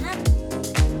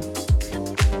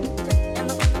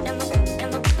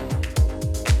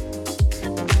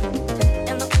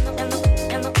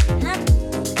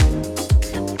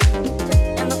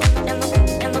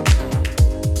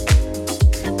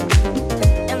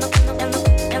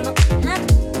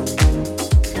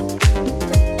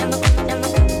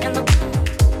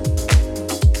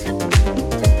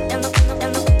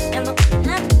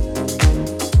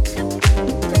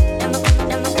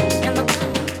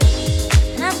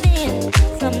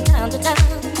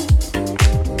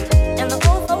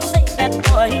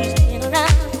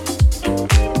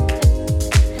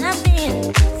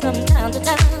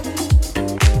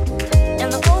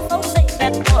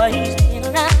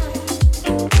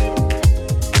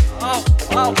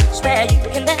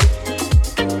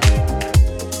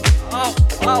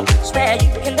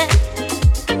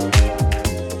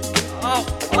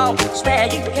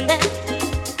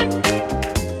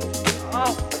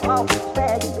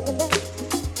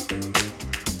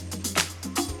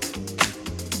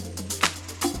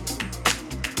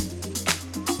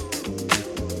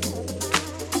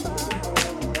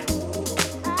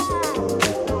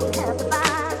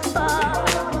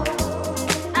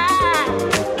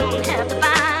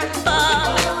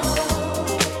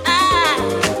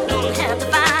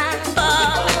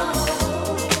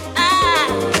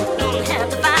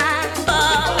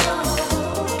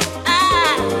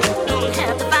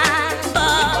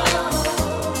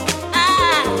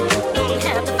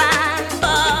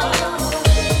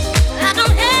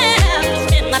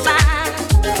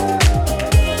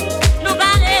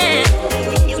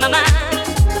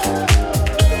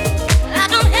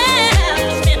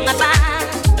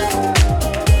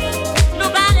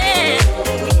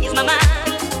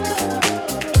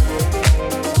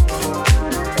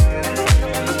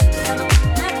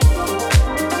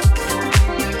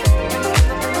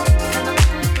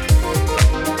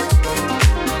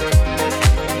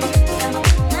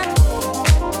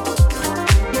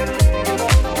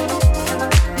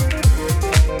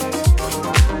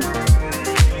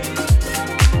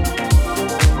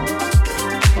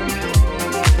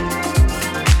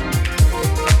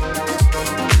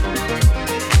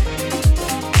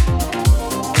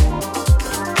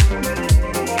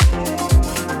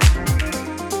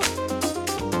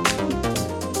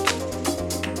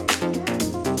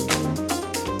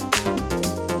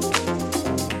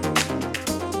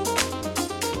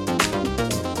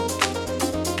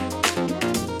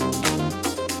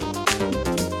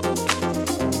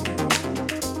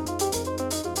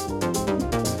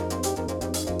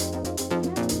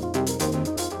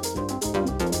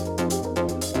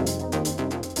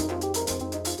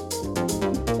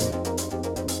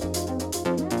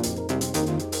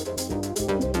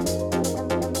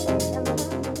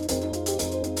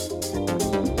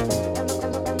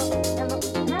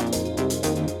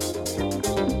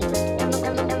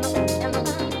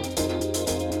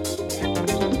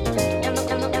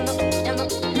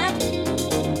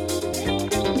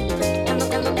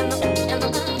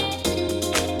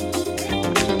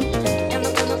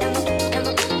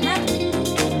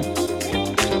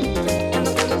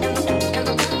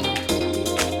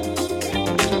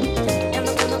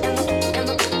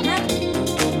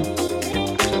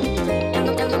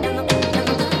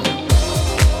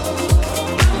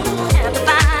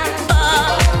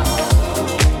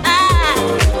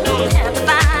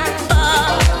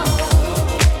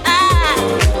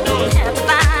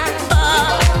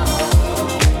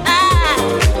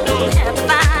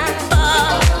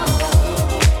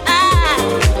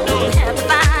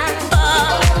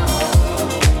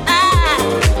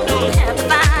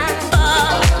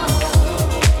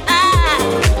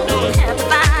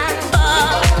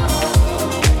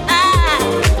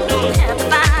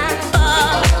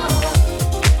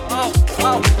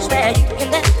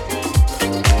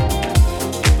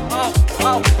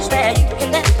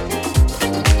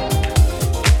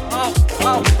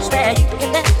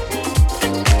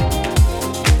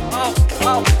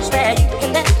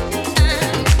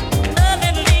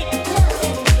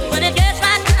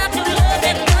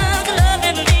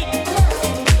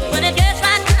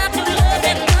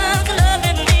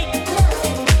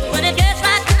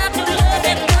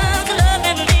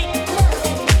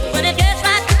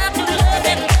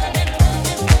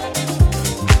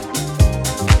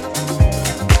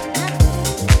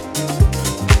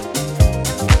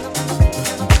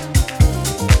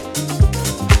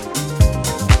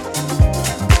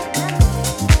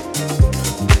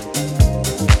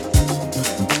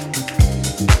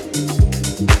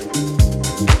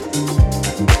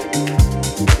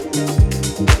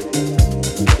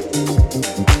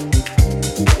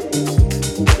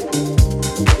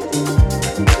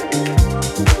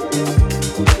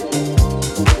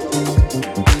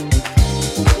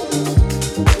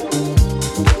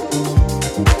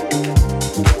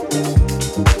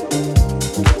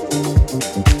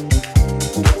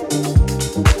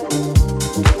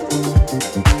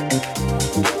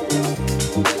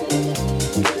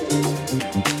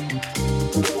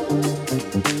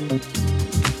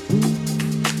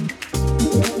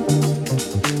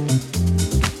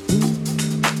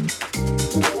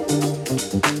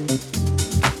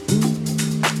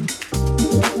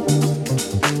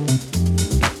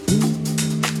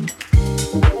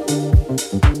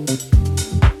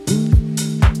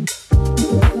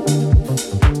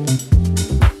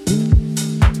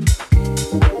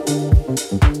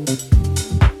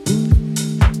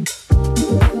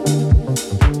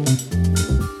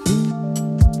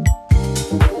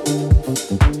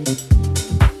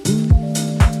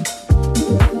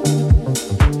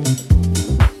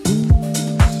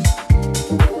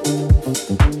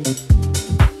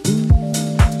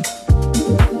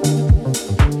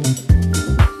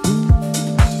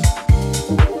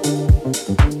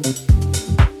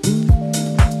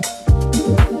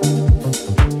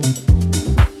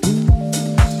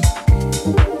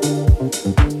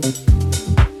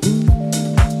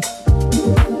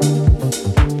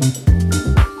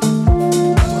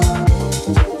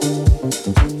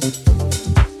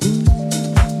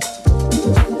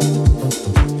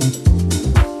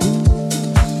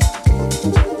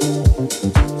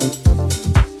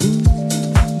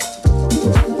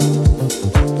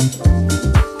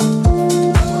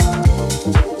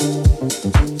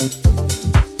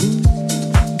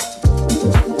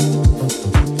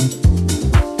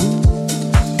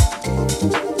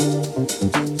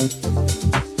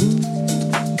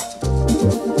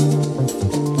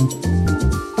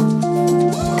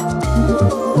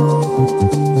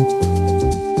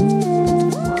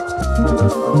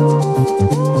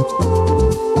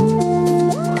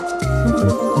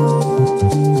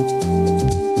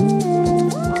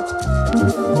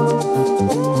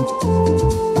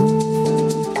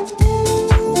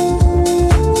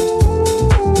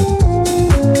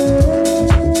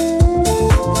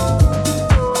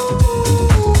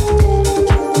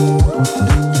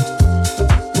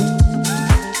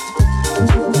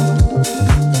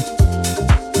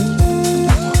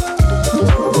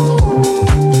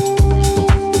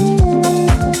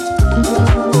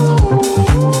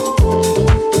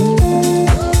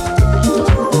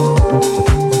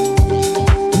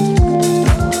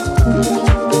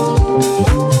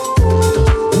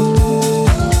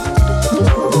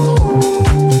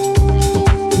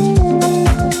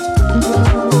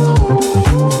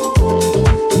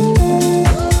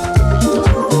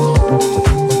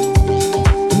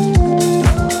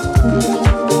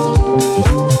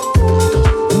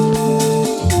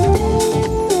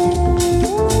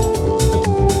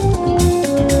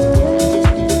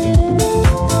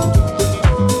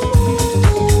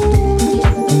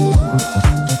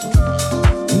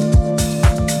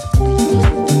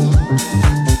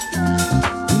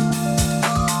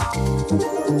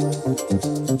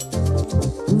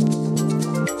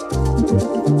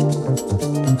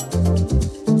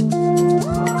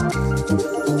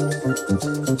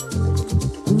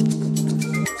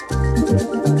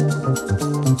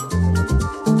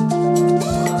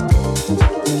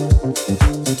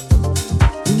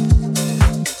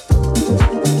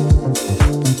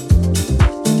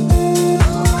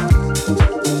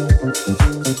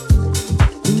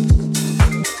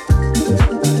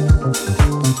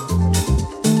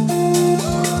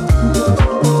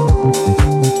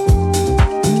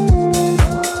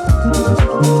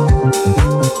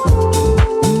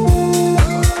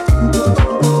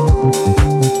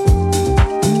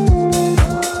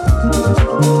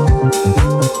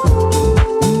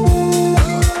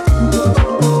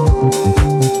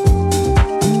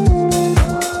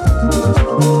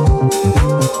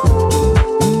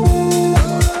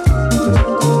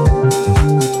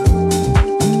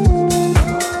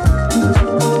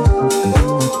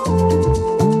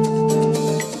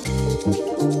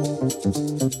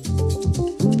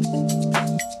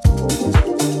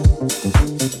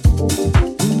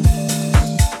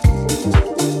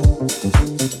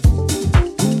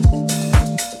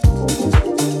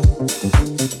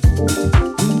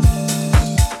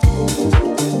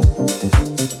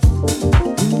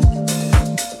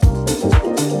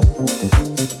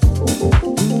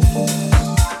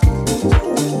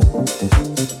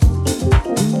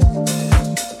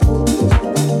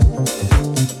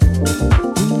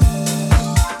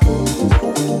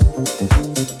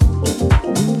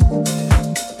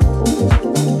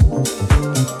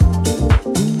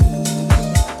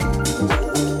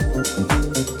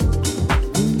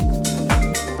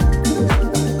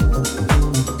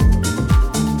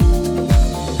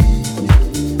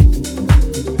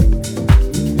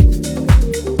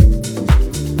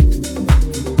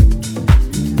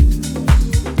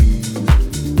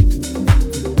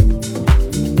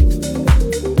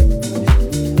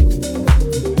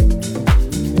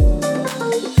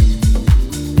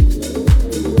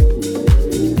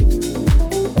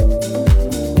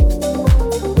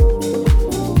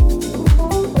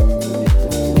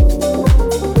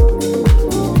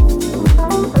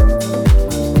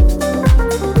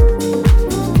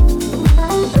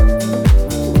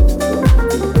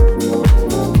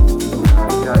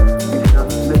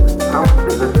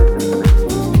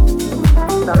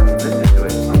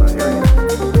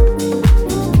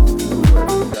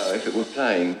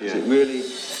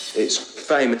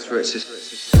 famous for its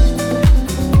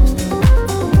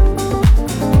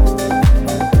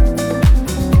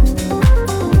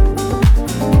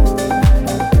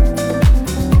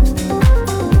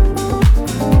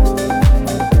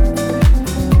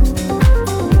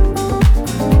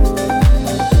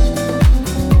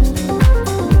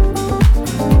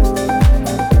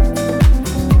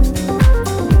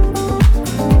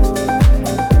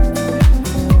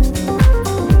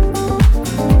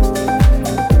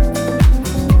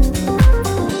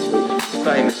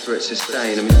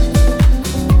sustain. I mean,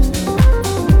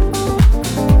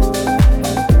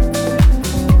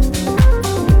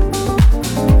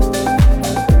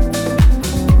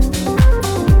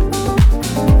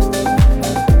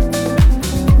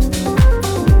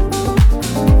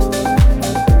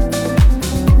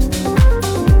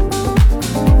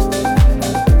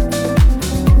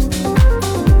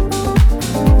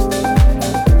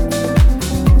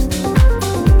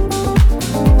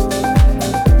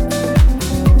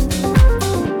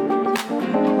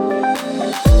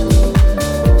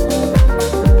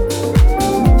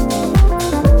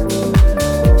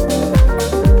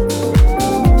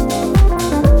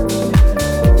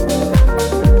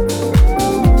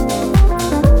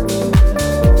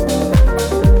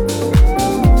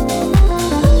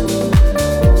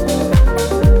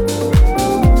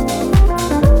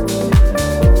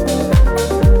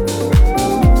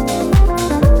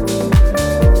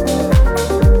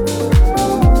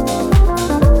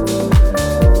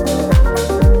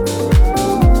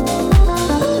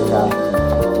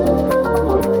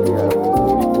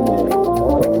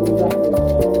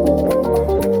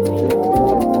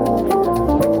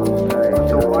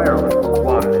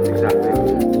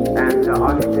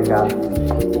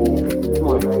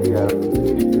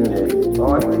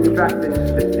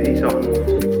 this piece on,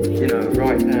 you know,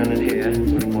 right down in here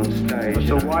on one stage.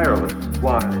 So wireless?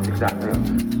 Wireless, exactly.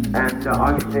 And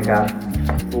I can pick up,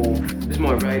 this is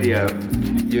my radio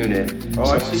unit. So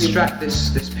I extract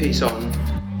this piece on,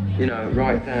 you know,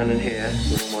 right down in here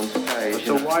on one stage.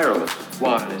 So wireless?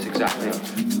 Wireless, exactly.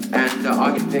 And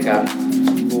I can pick up,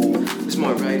 this is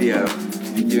my radio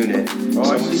unit. So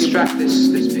I extract this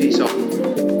piece on,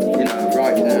 you know,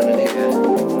 right down in here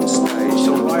on one stage.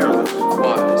 So wireless?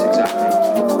 Wireless, exactly.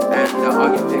 And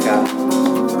I can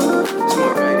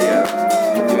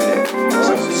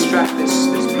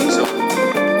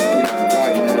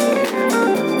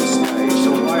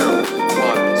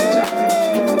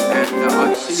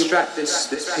extract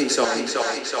this piece on.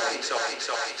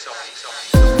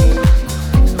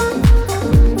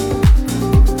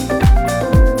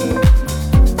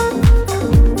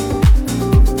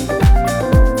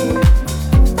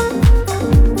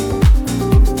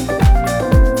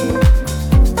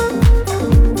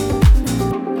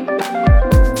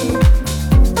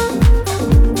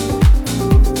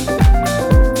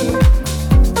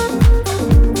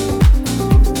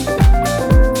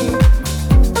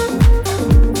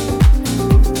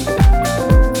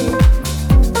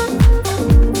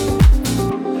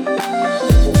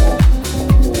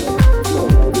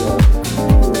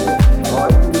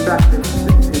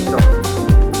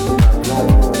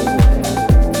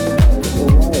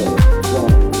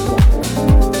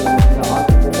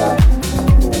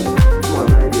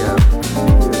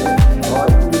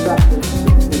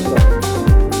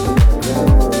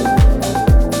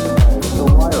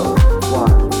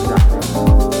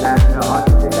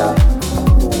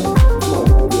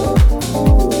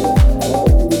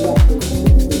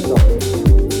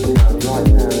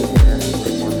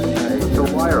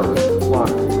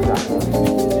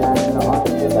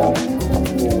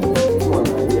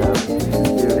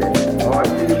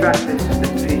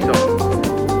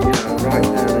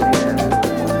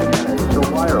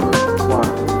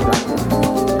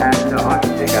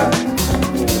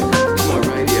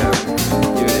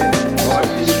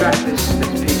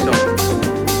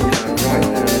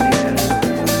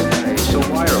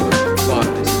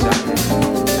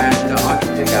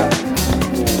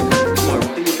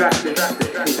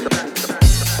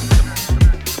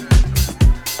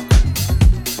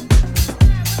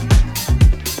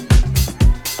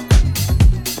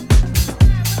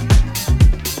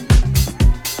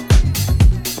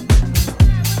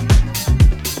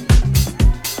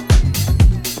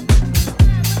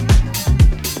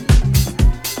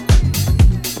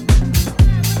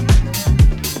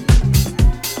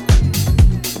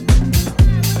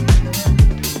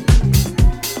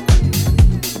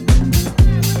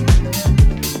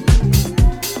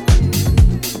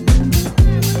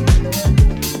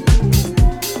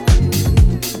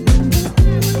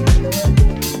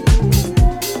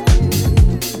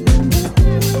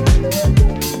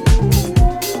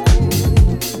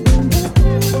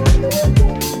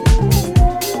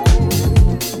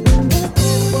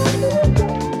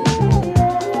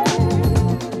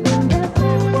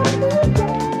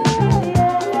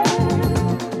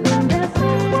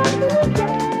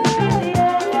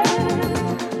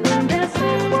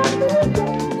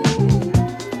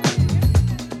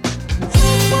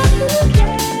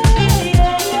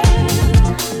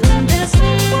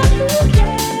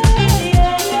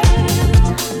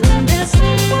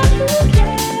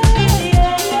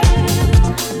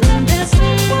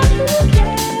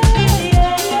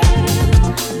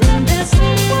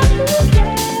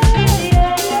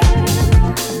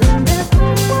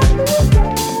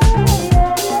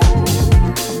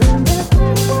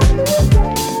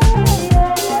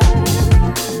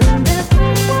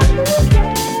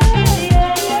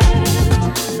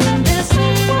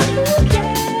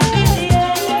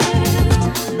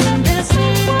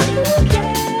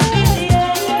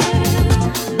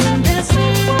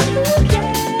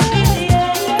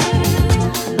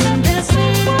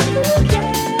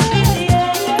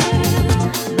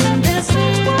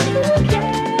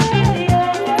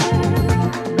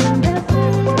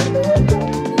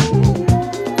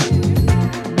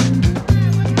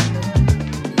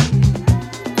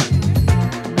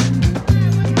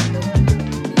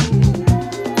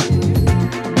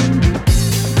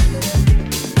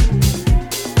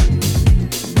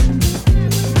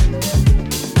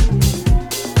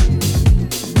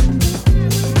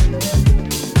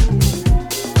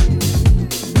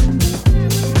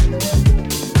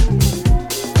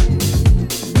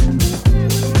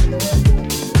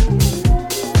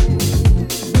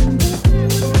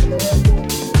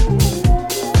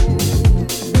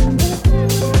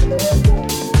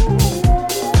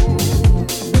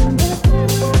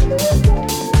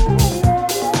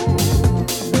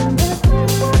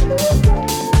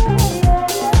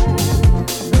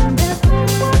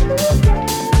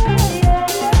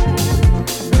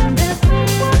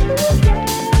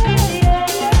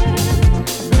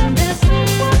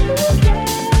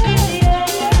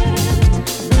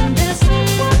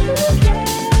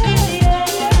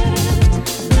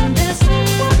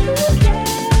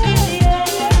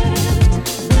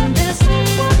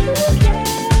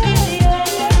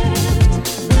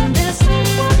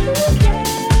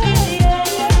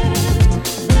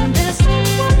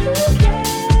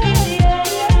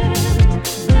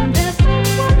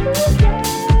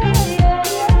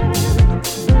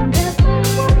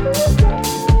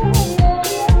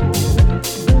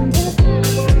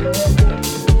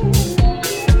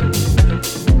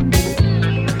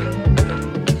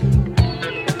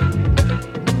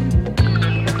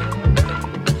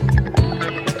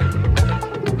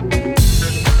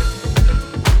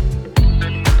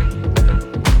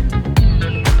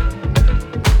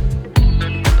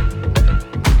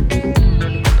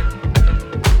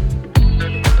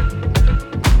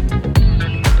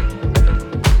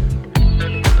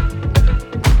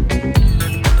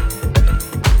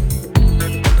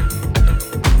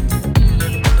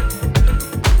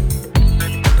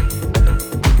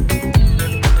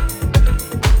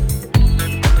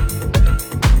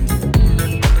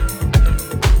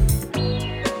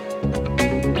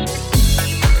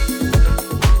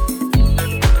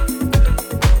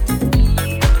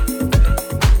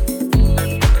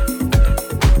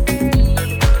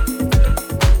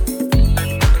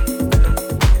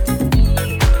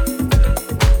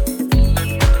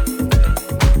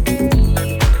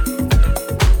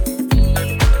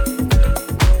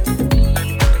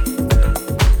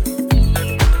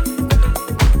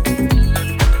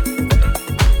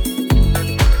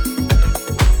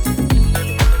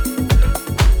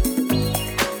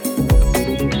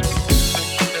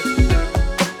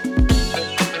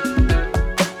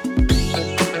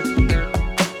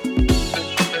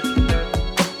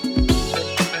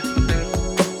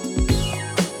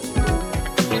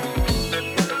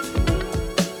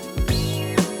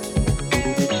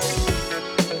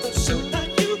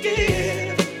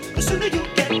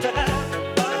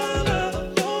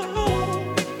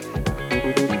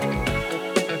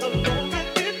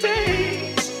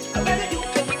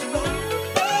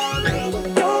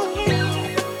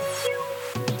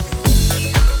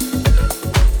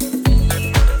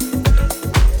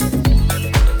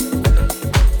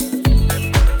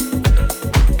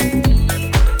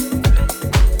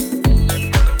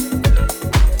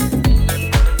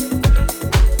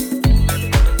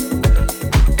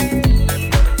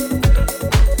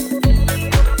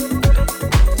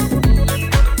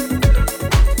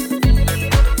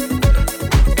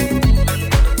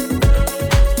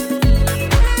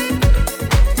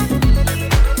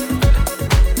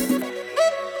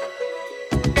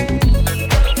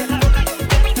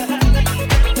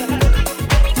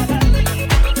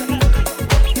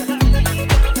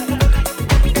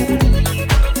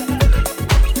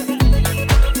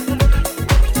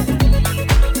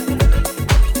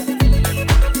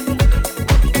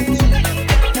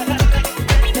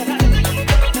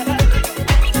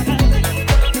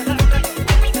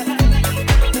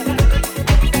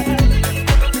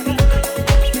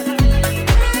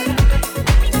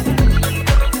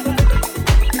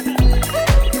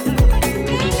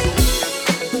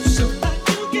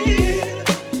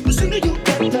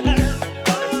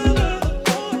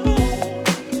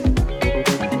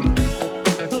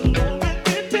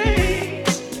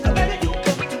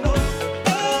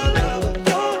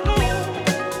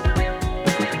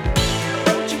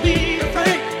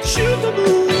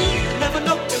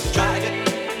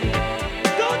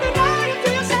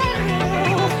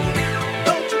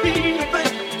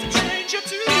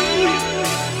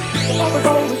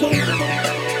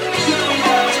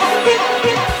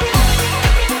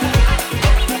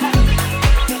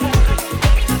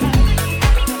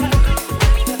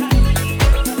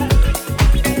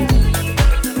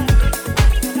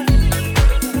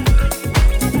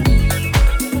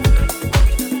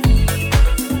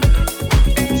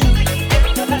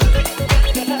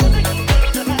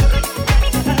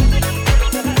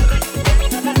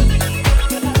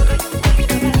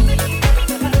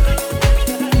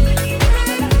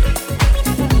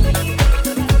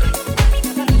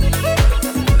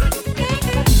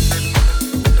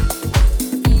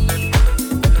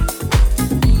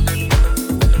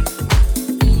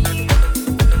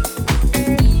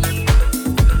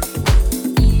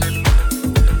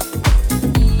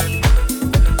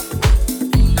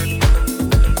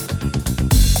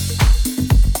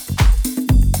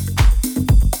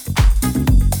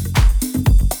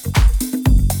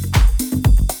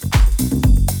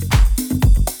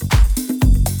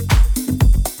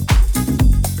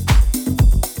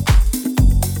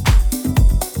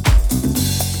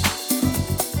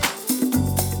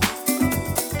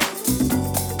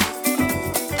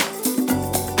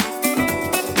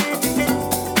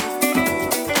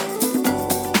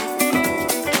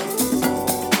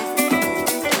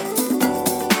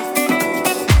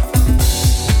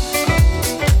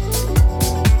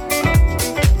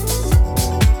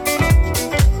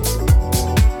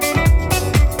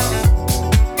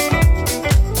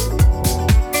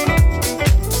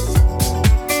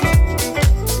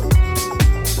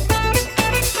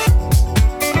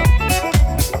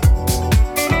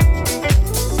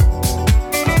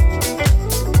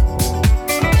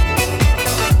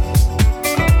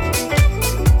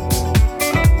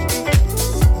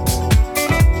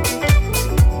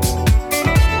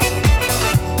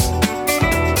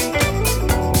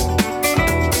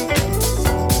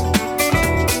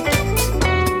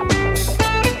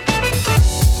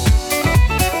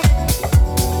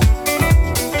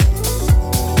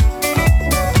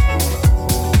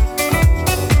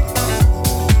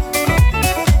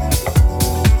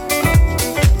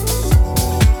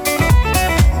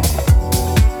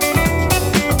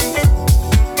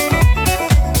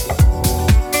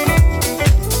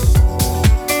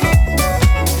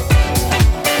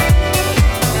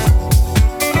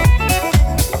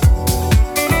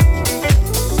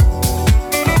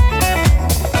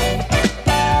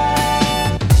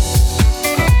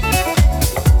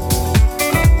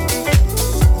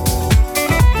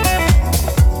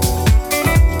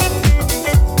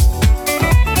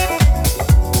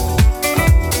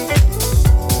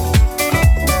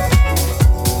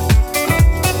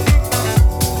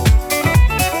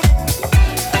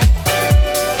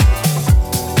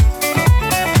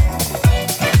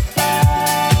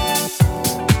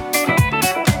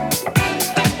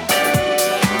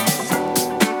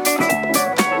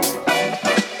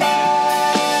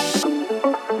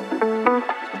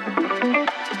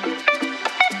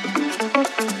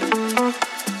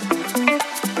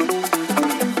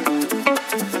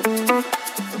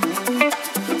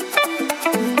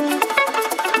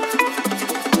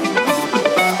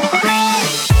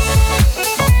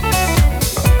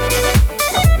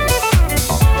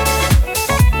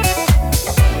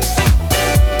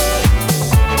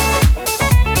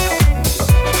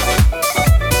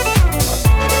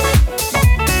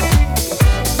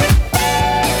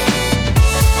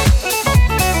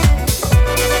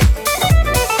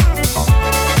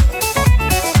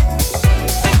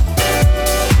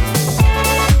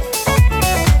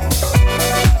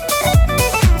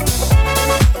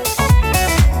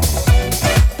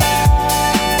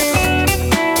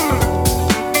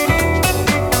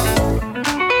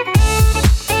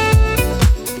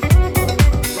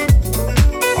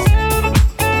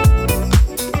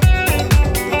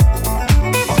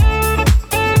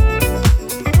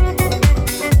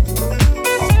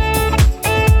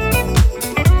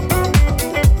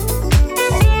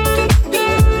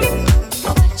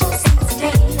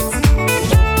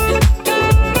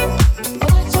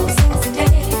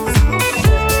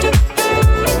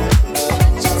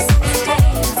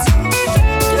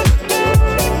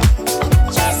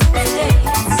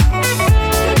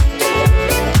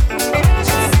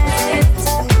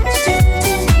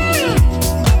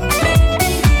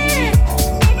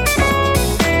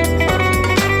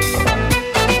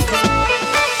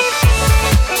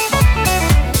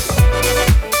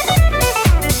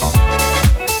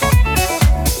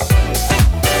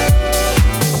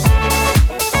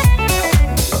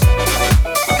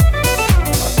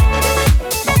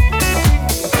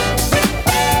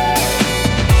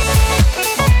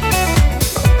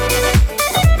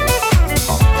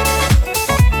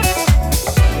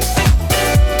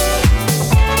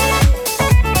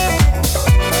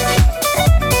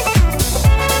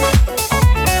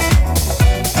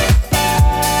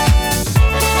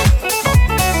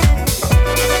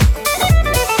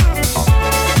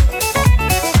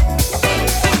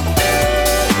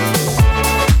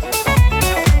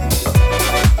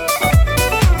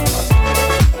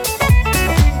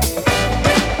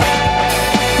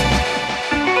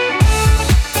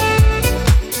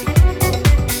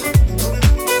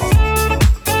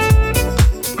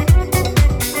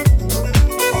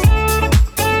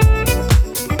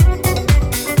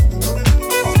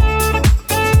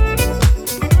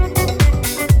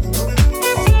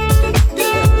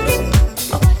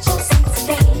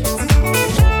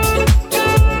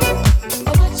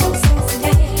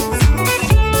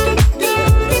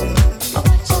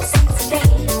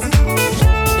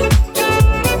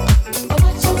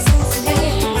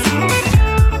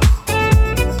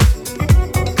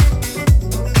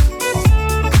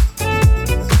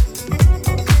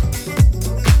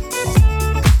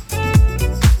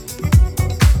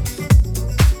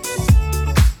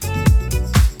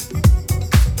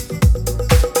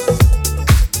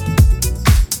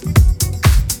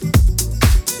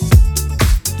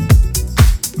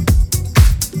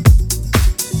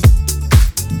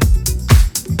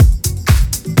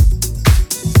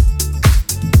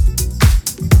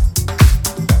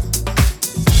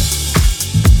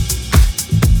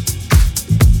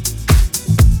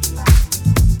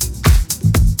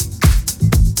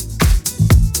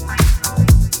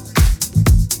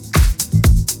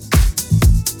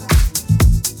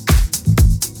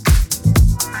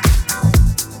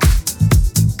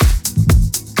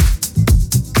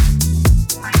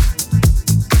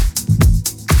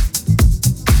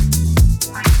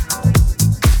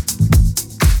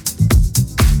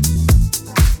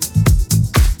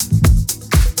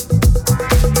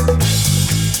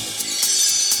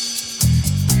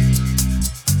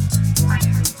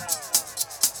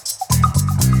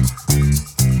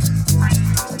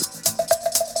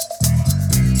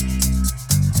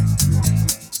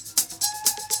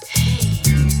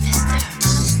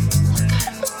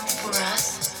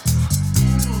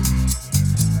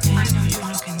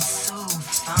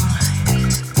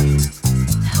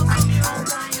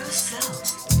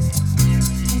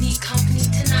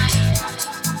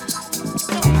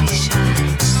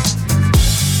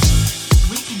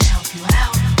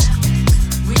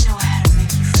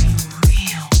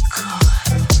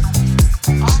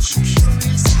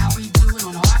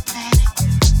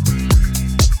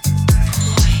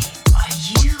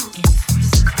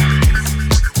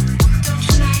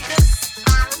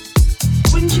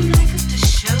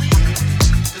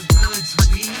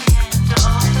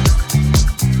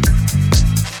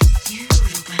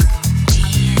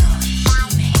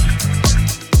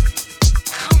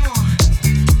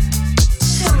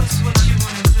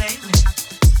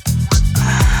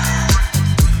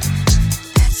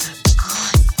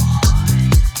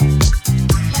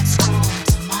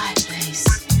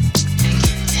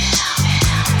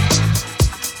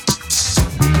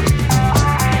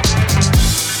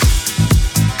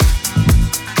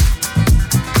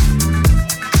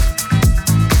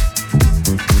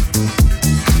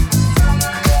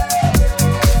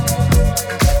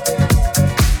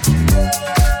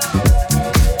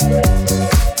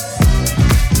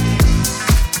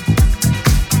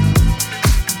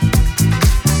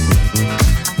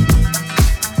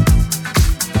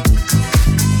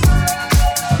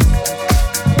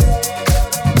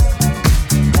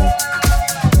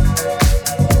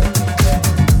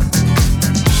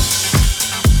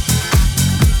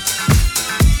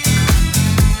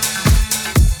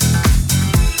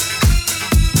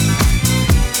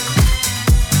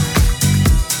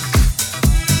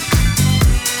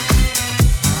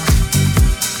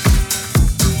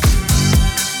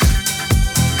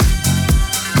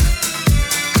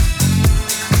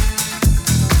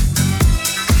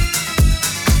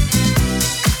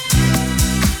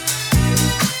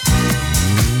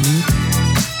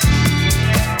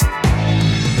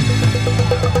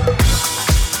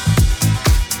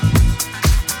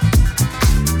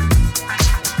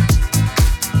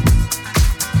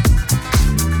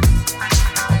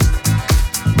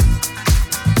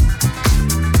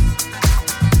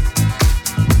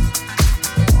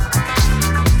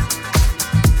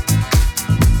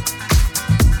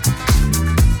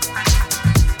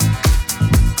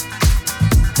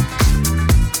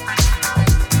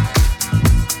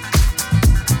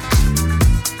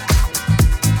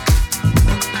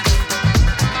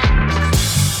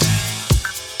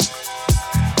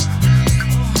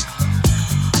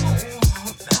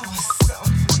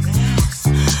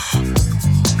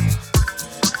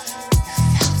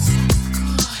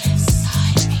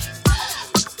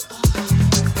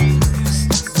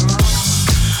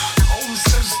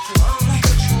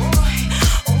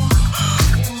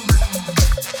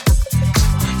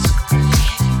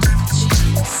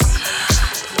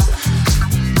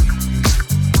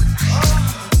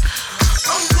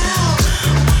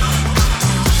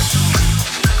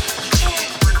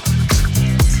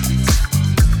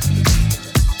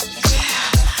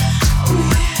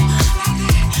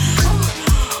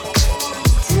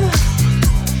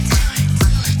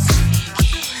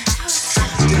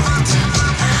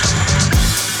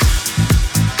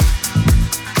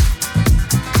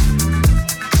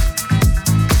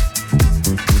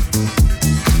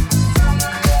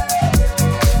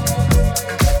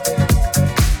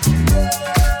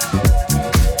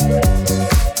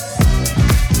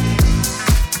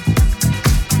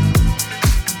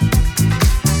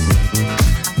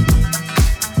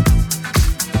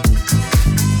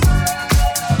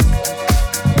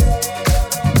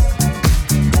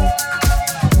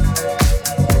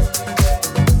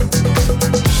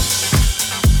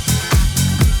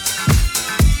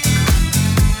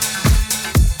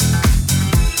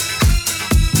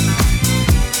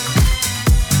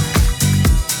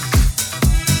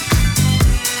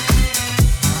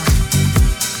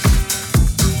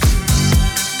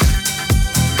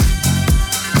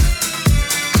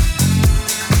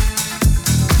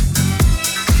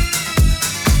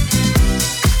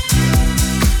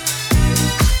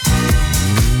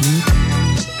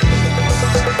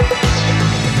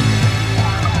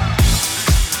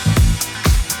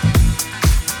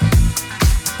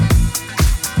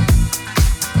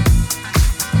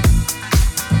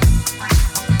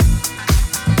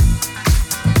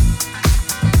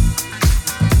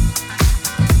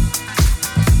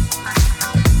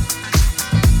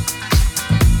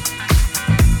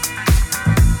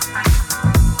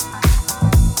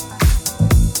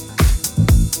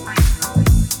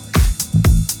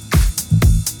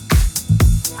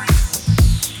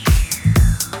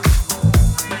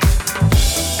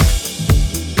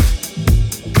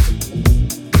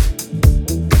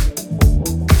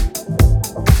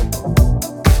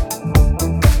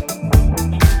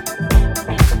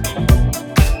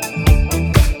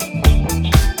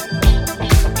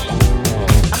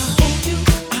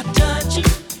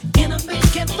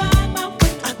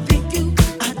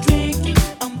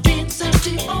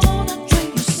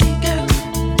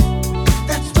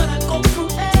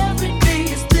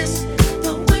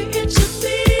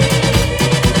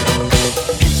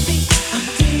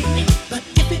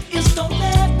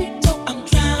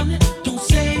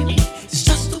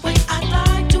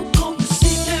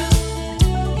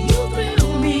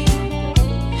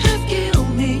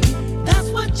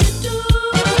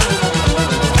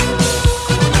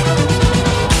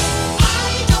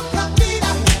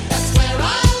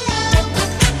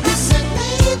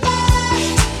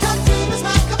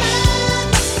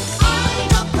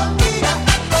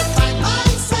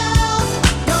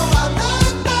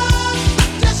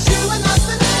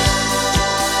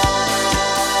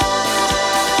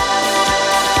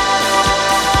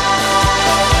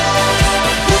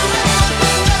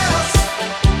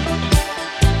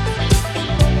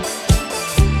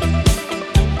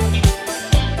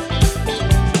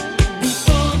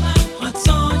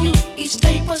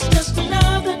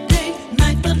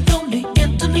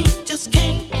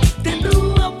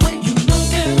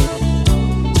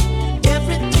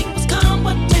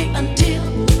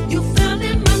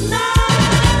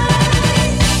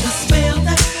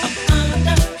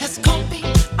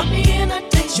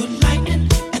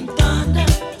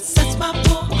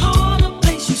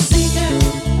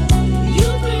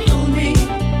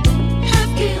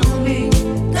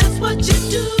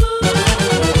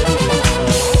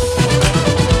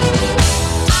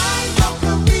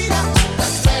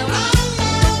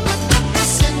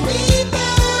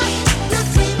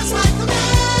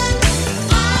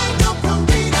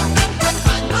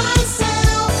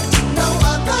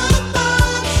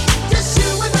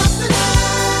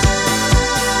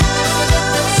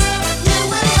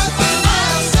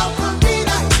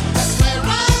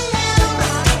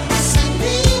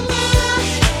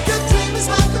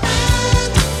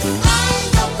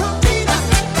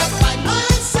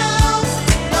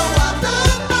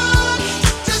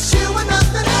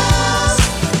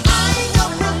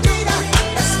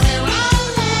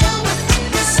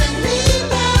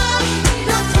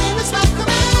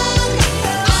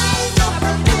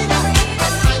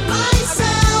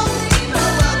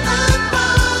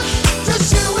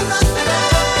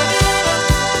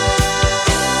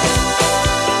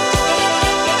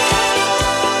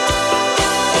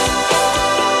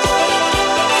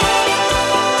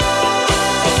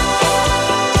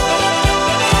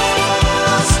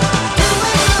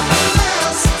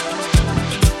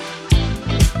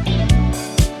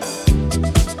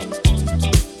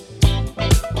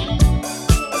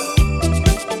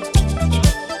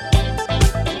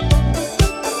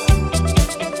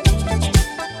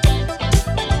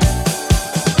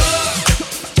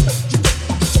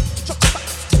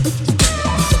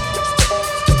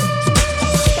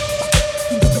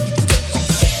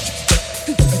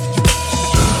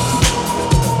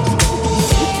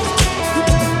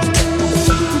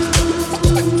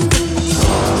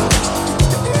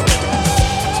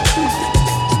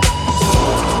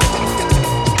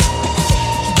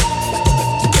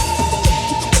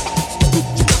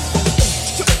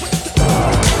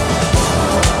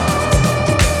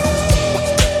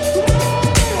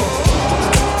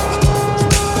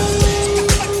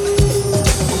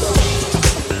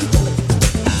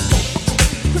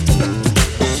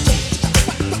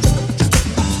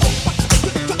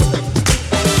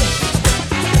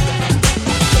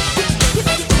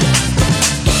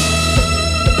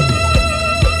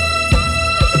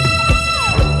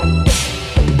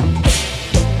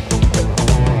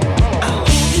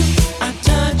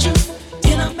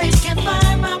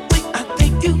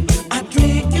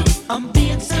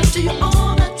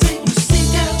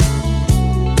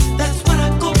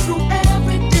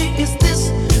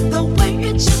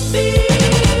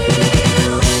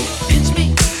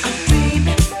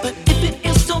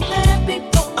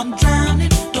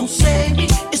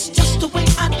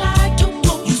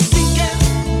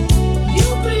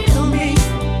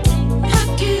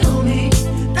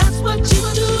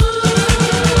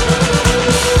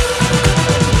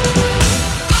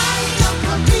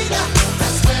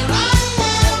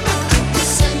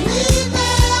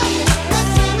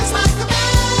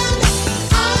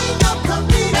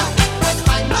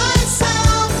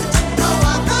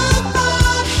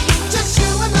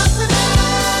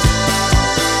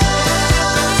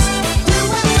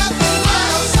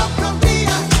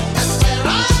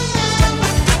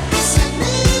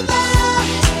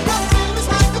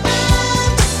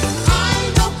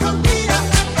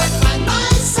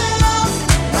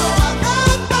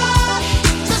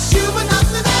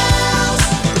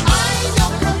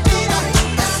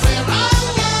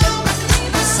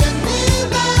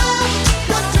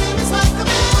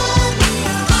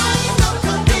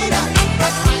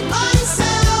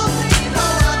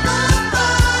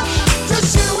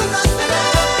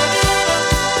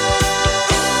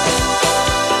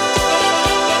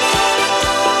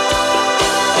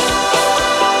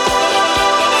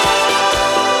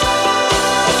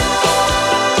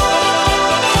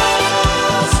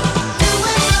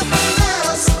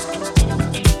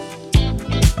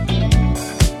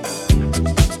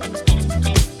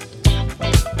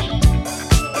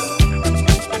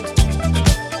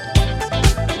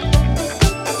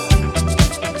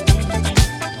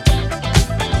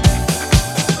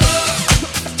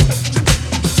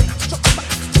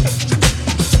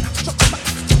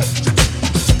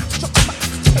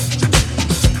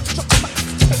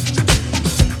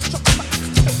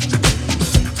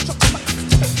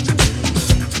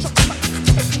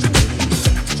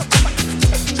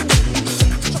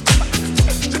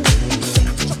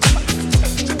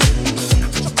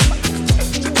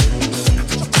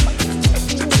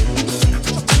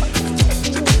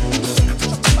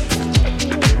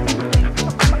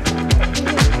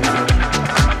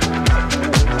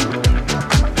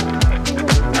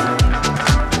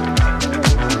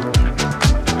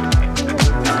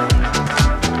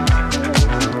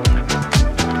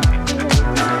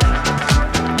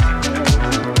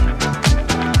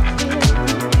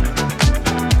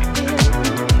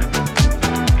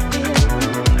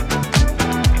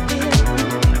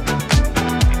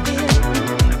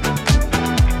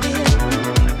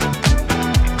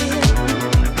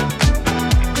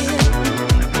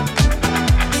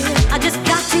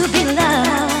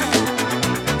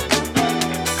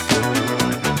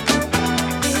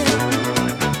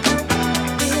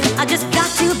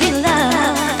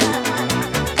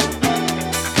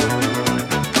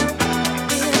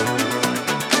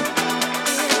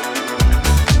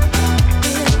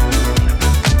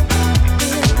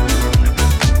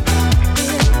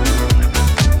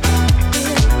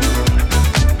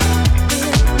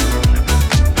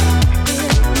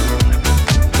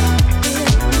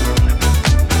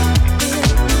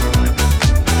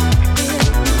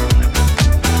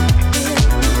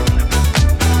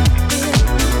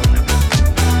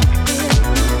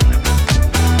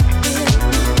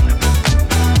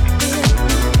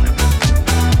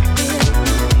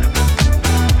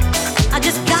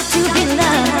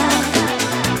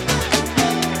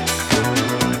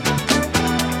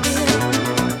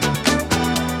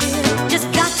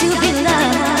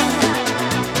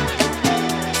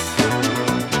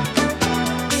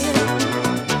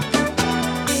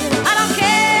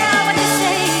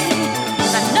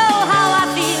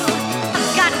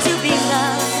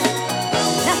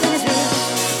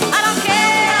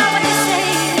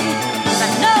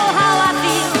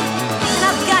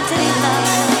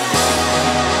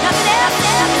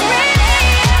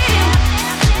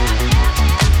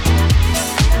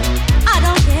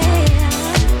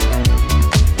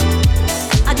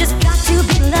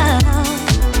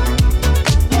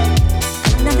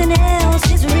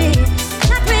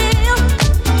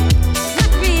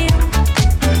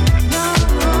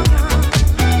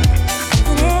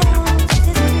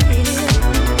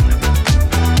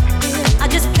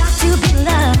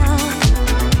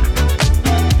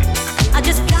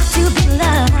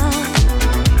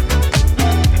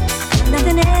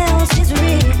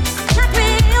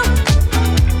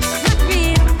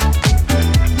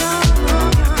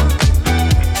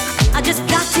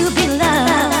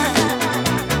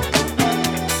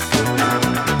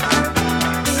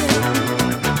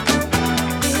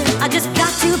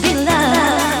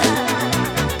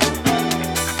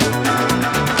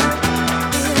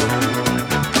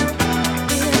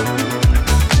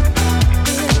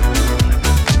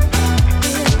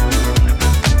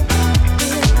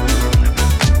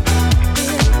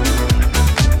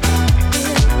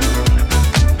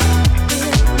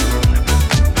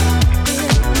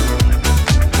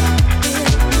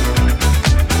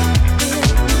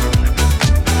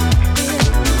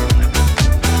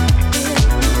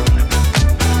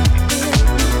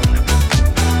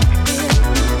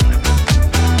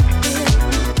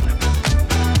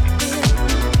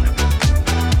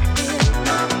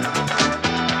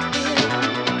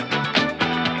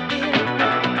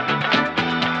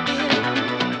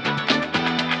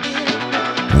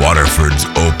 Waterford's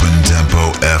Open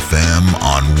Tempo FM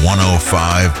on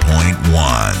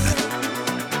 105.1.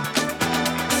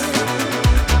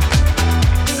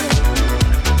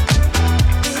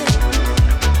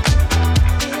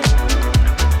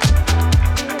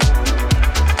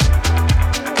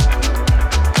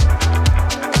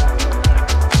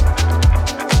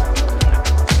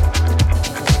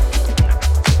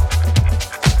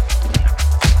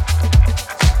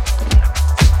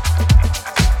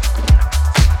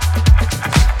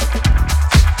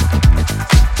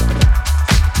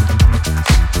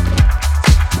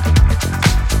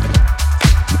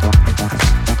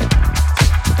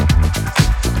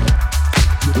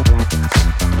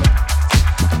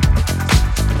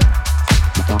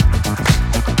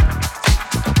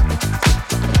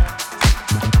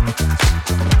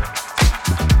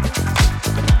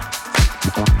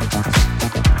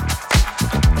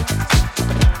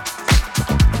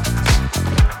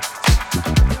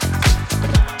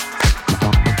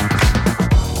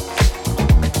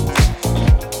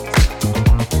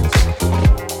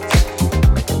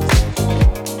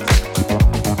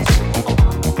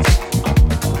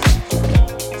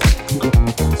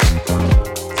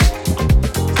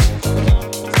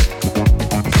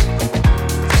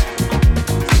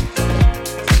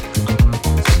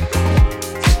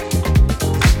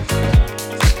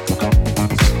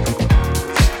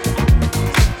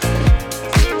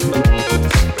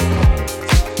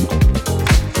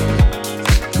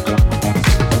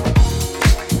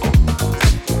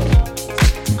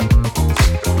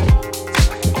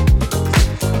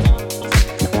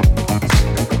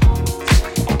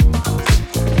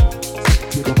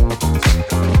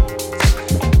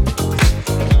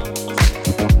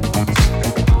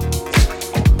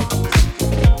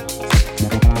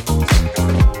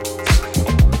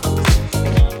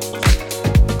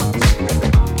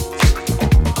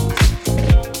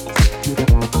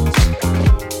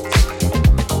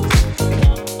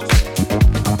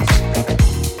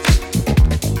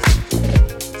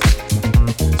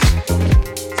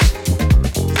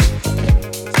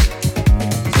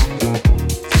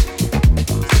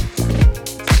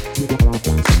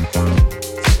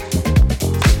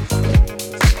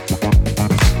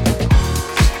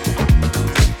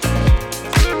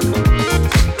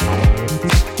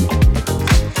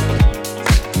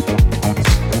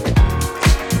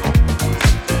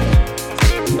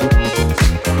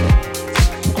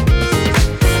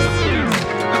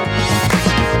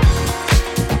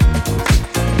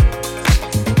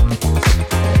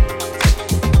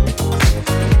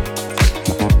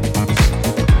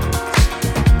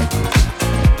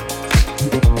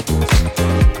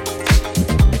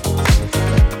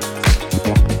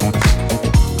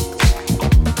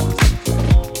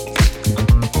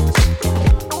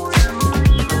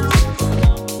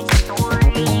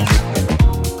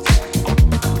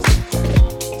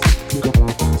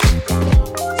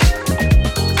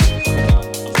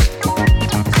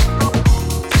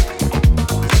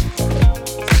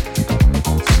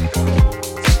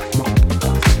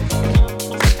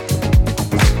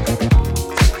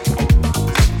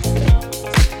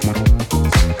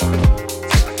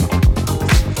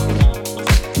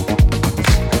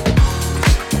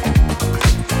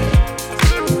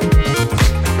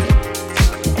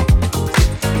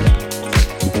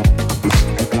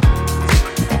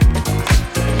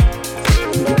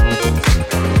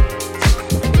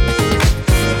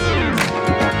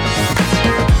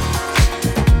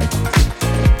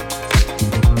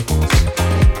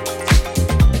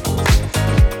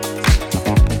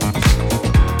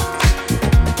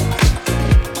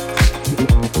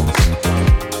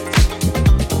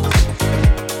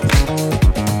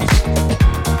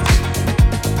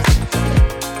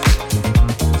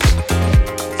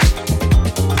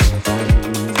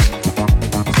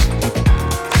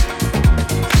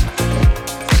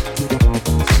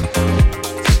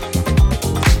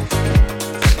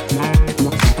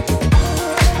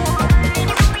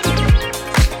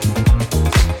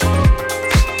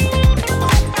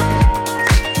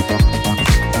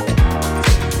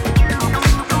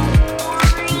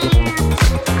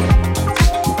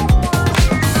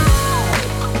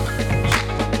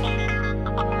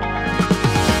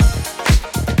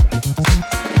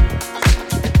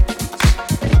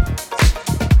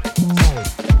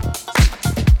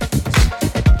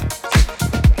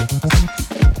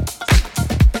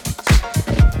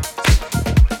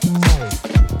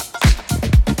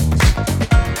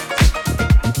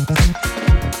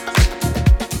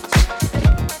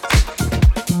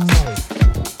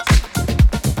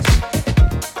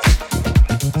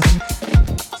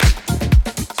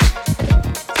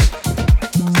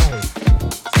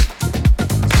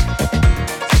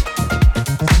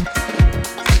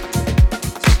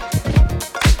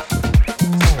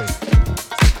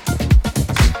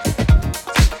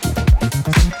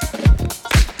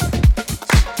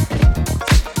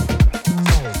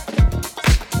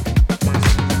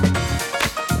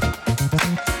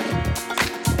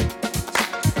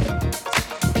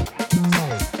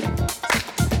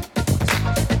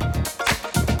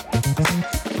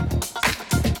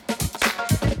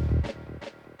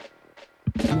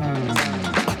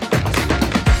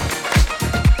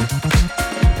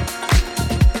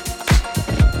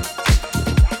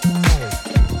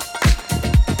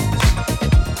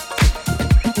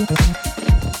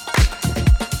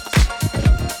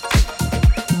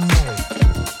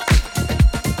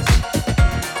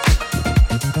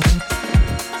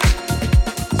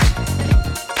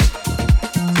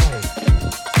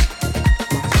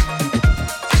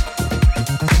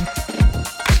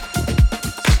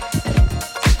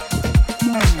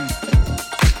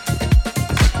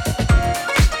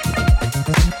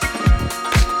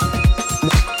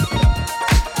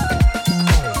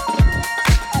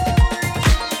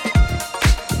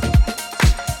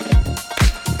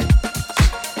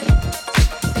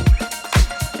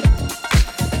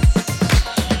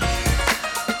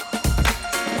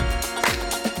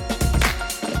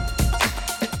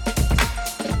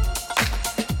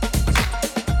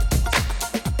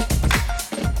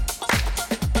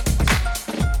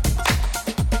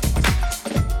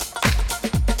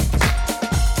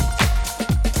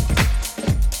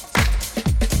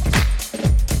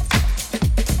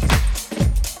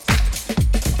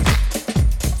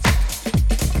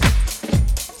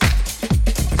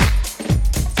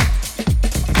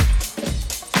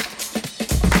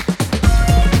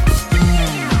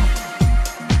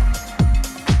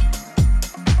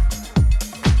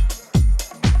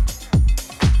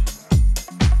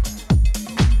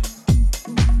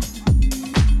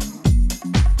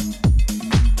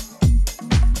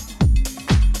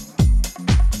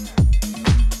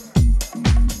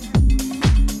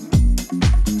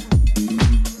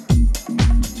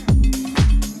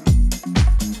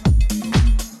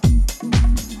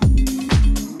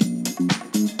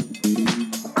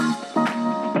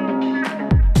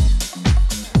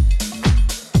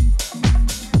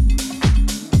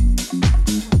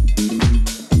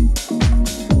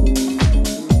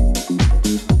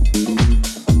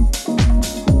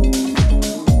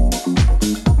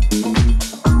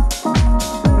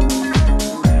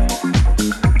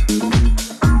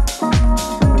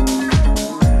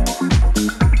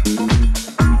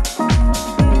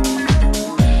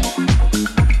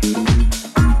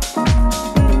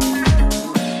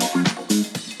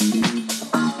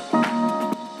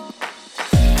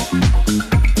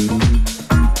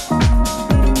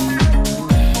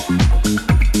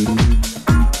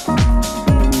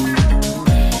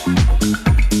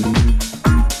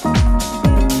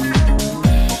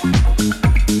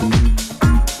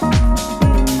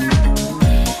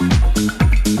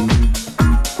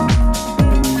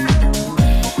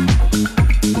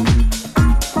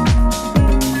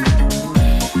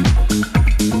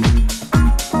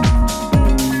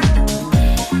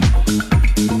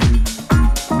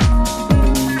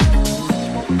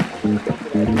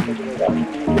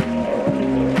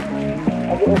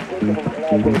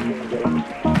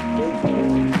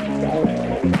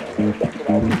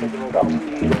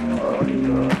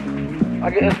 I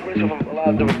get inspiration from a lot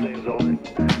of different things, though.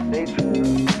 Nature,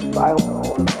 silence,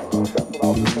 that's what I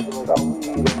was thinking about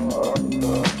weed.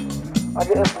 I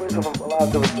get inspiration from a lot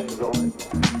of different things, though.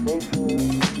 Nature,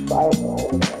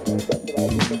 silence, that's what I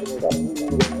was thinking about weed.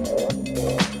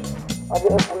 I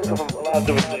get inspiration from a lot of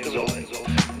different things,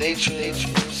 though. Nature,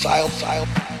 silence.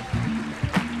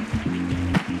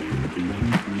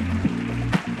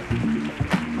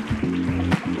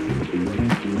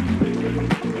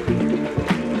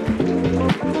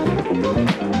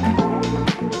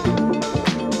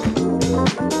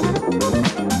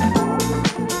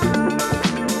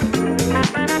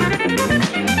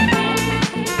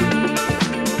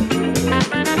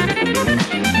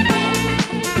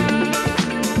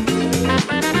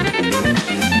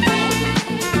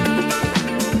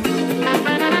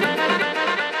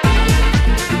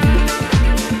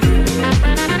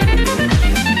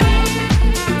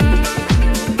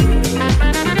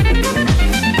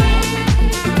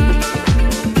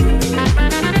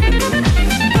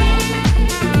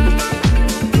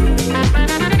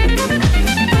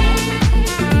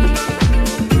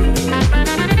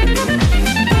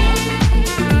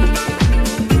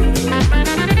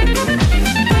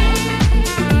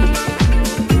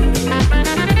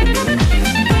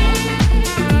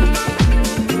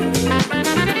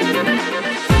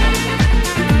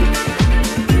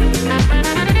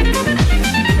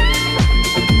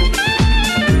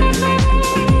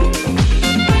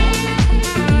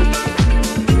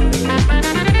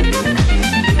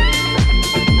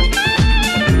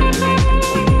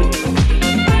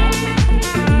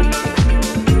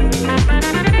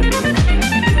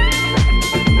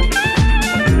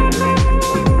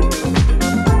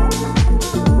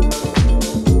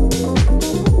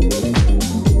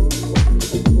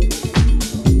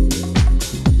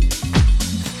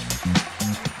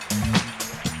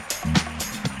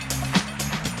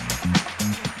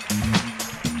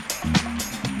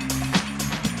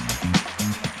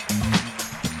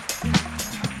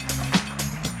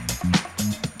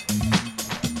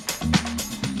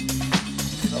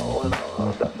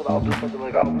 do something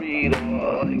like I'll read,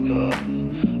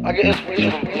 I get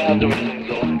inspiration from a lot of different things,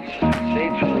 though.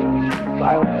 Nature,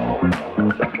 silence,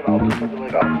 that's what I'll do something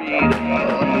like I'll read,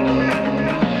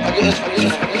 I get inspiration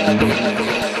from a lot of different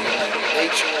things,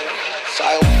 nature,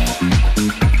 silence.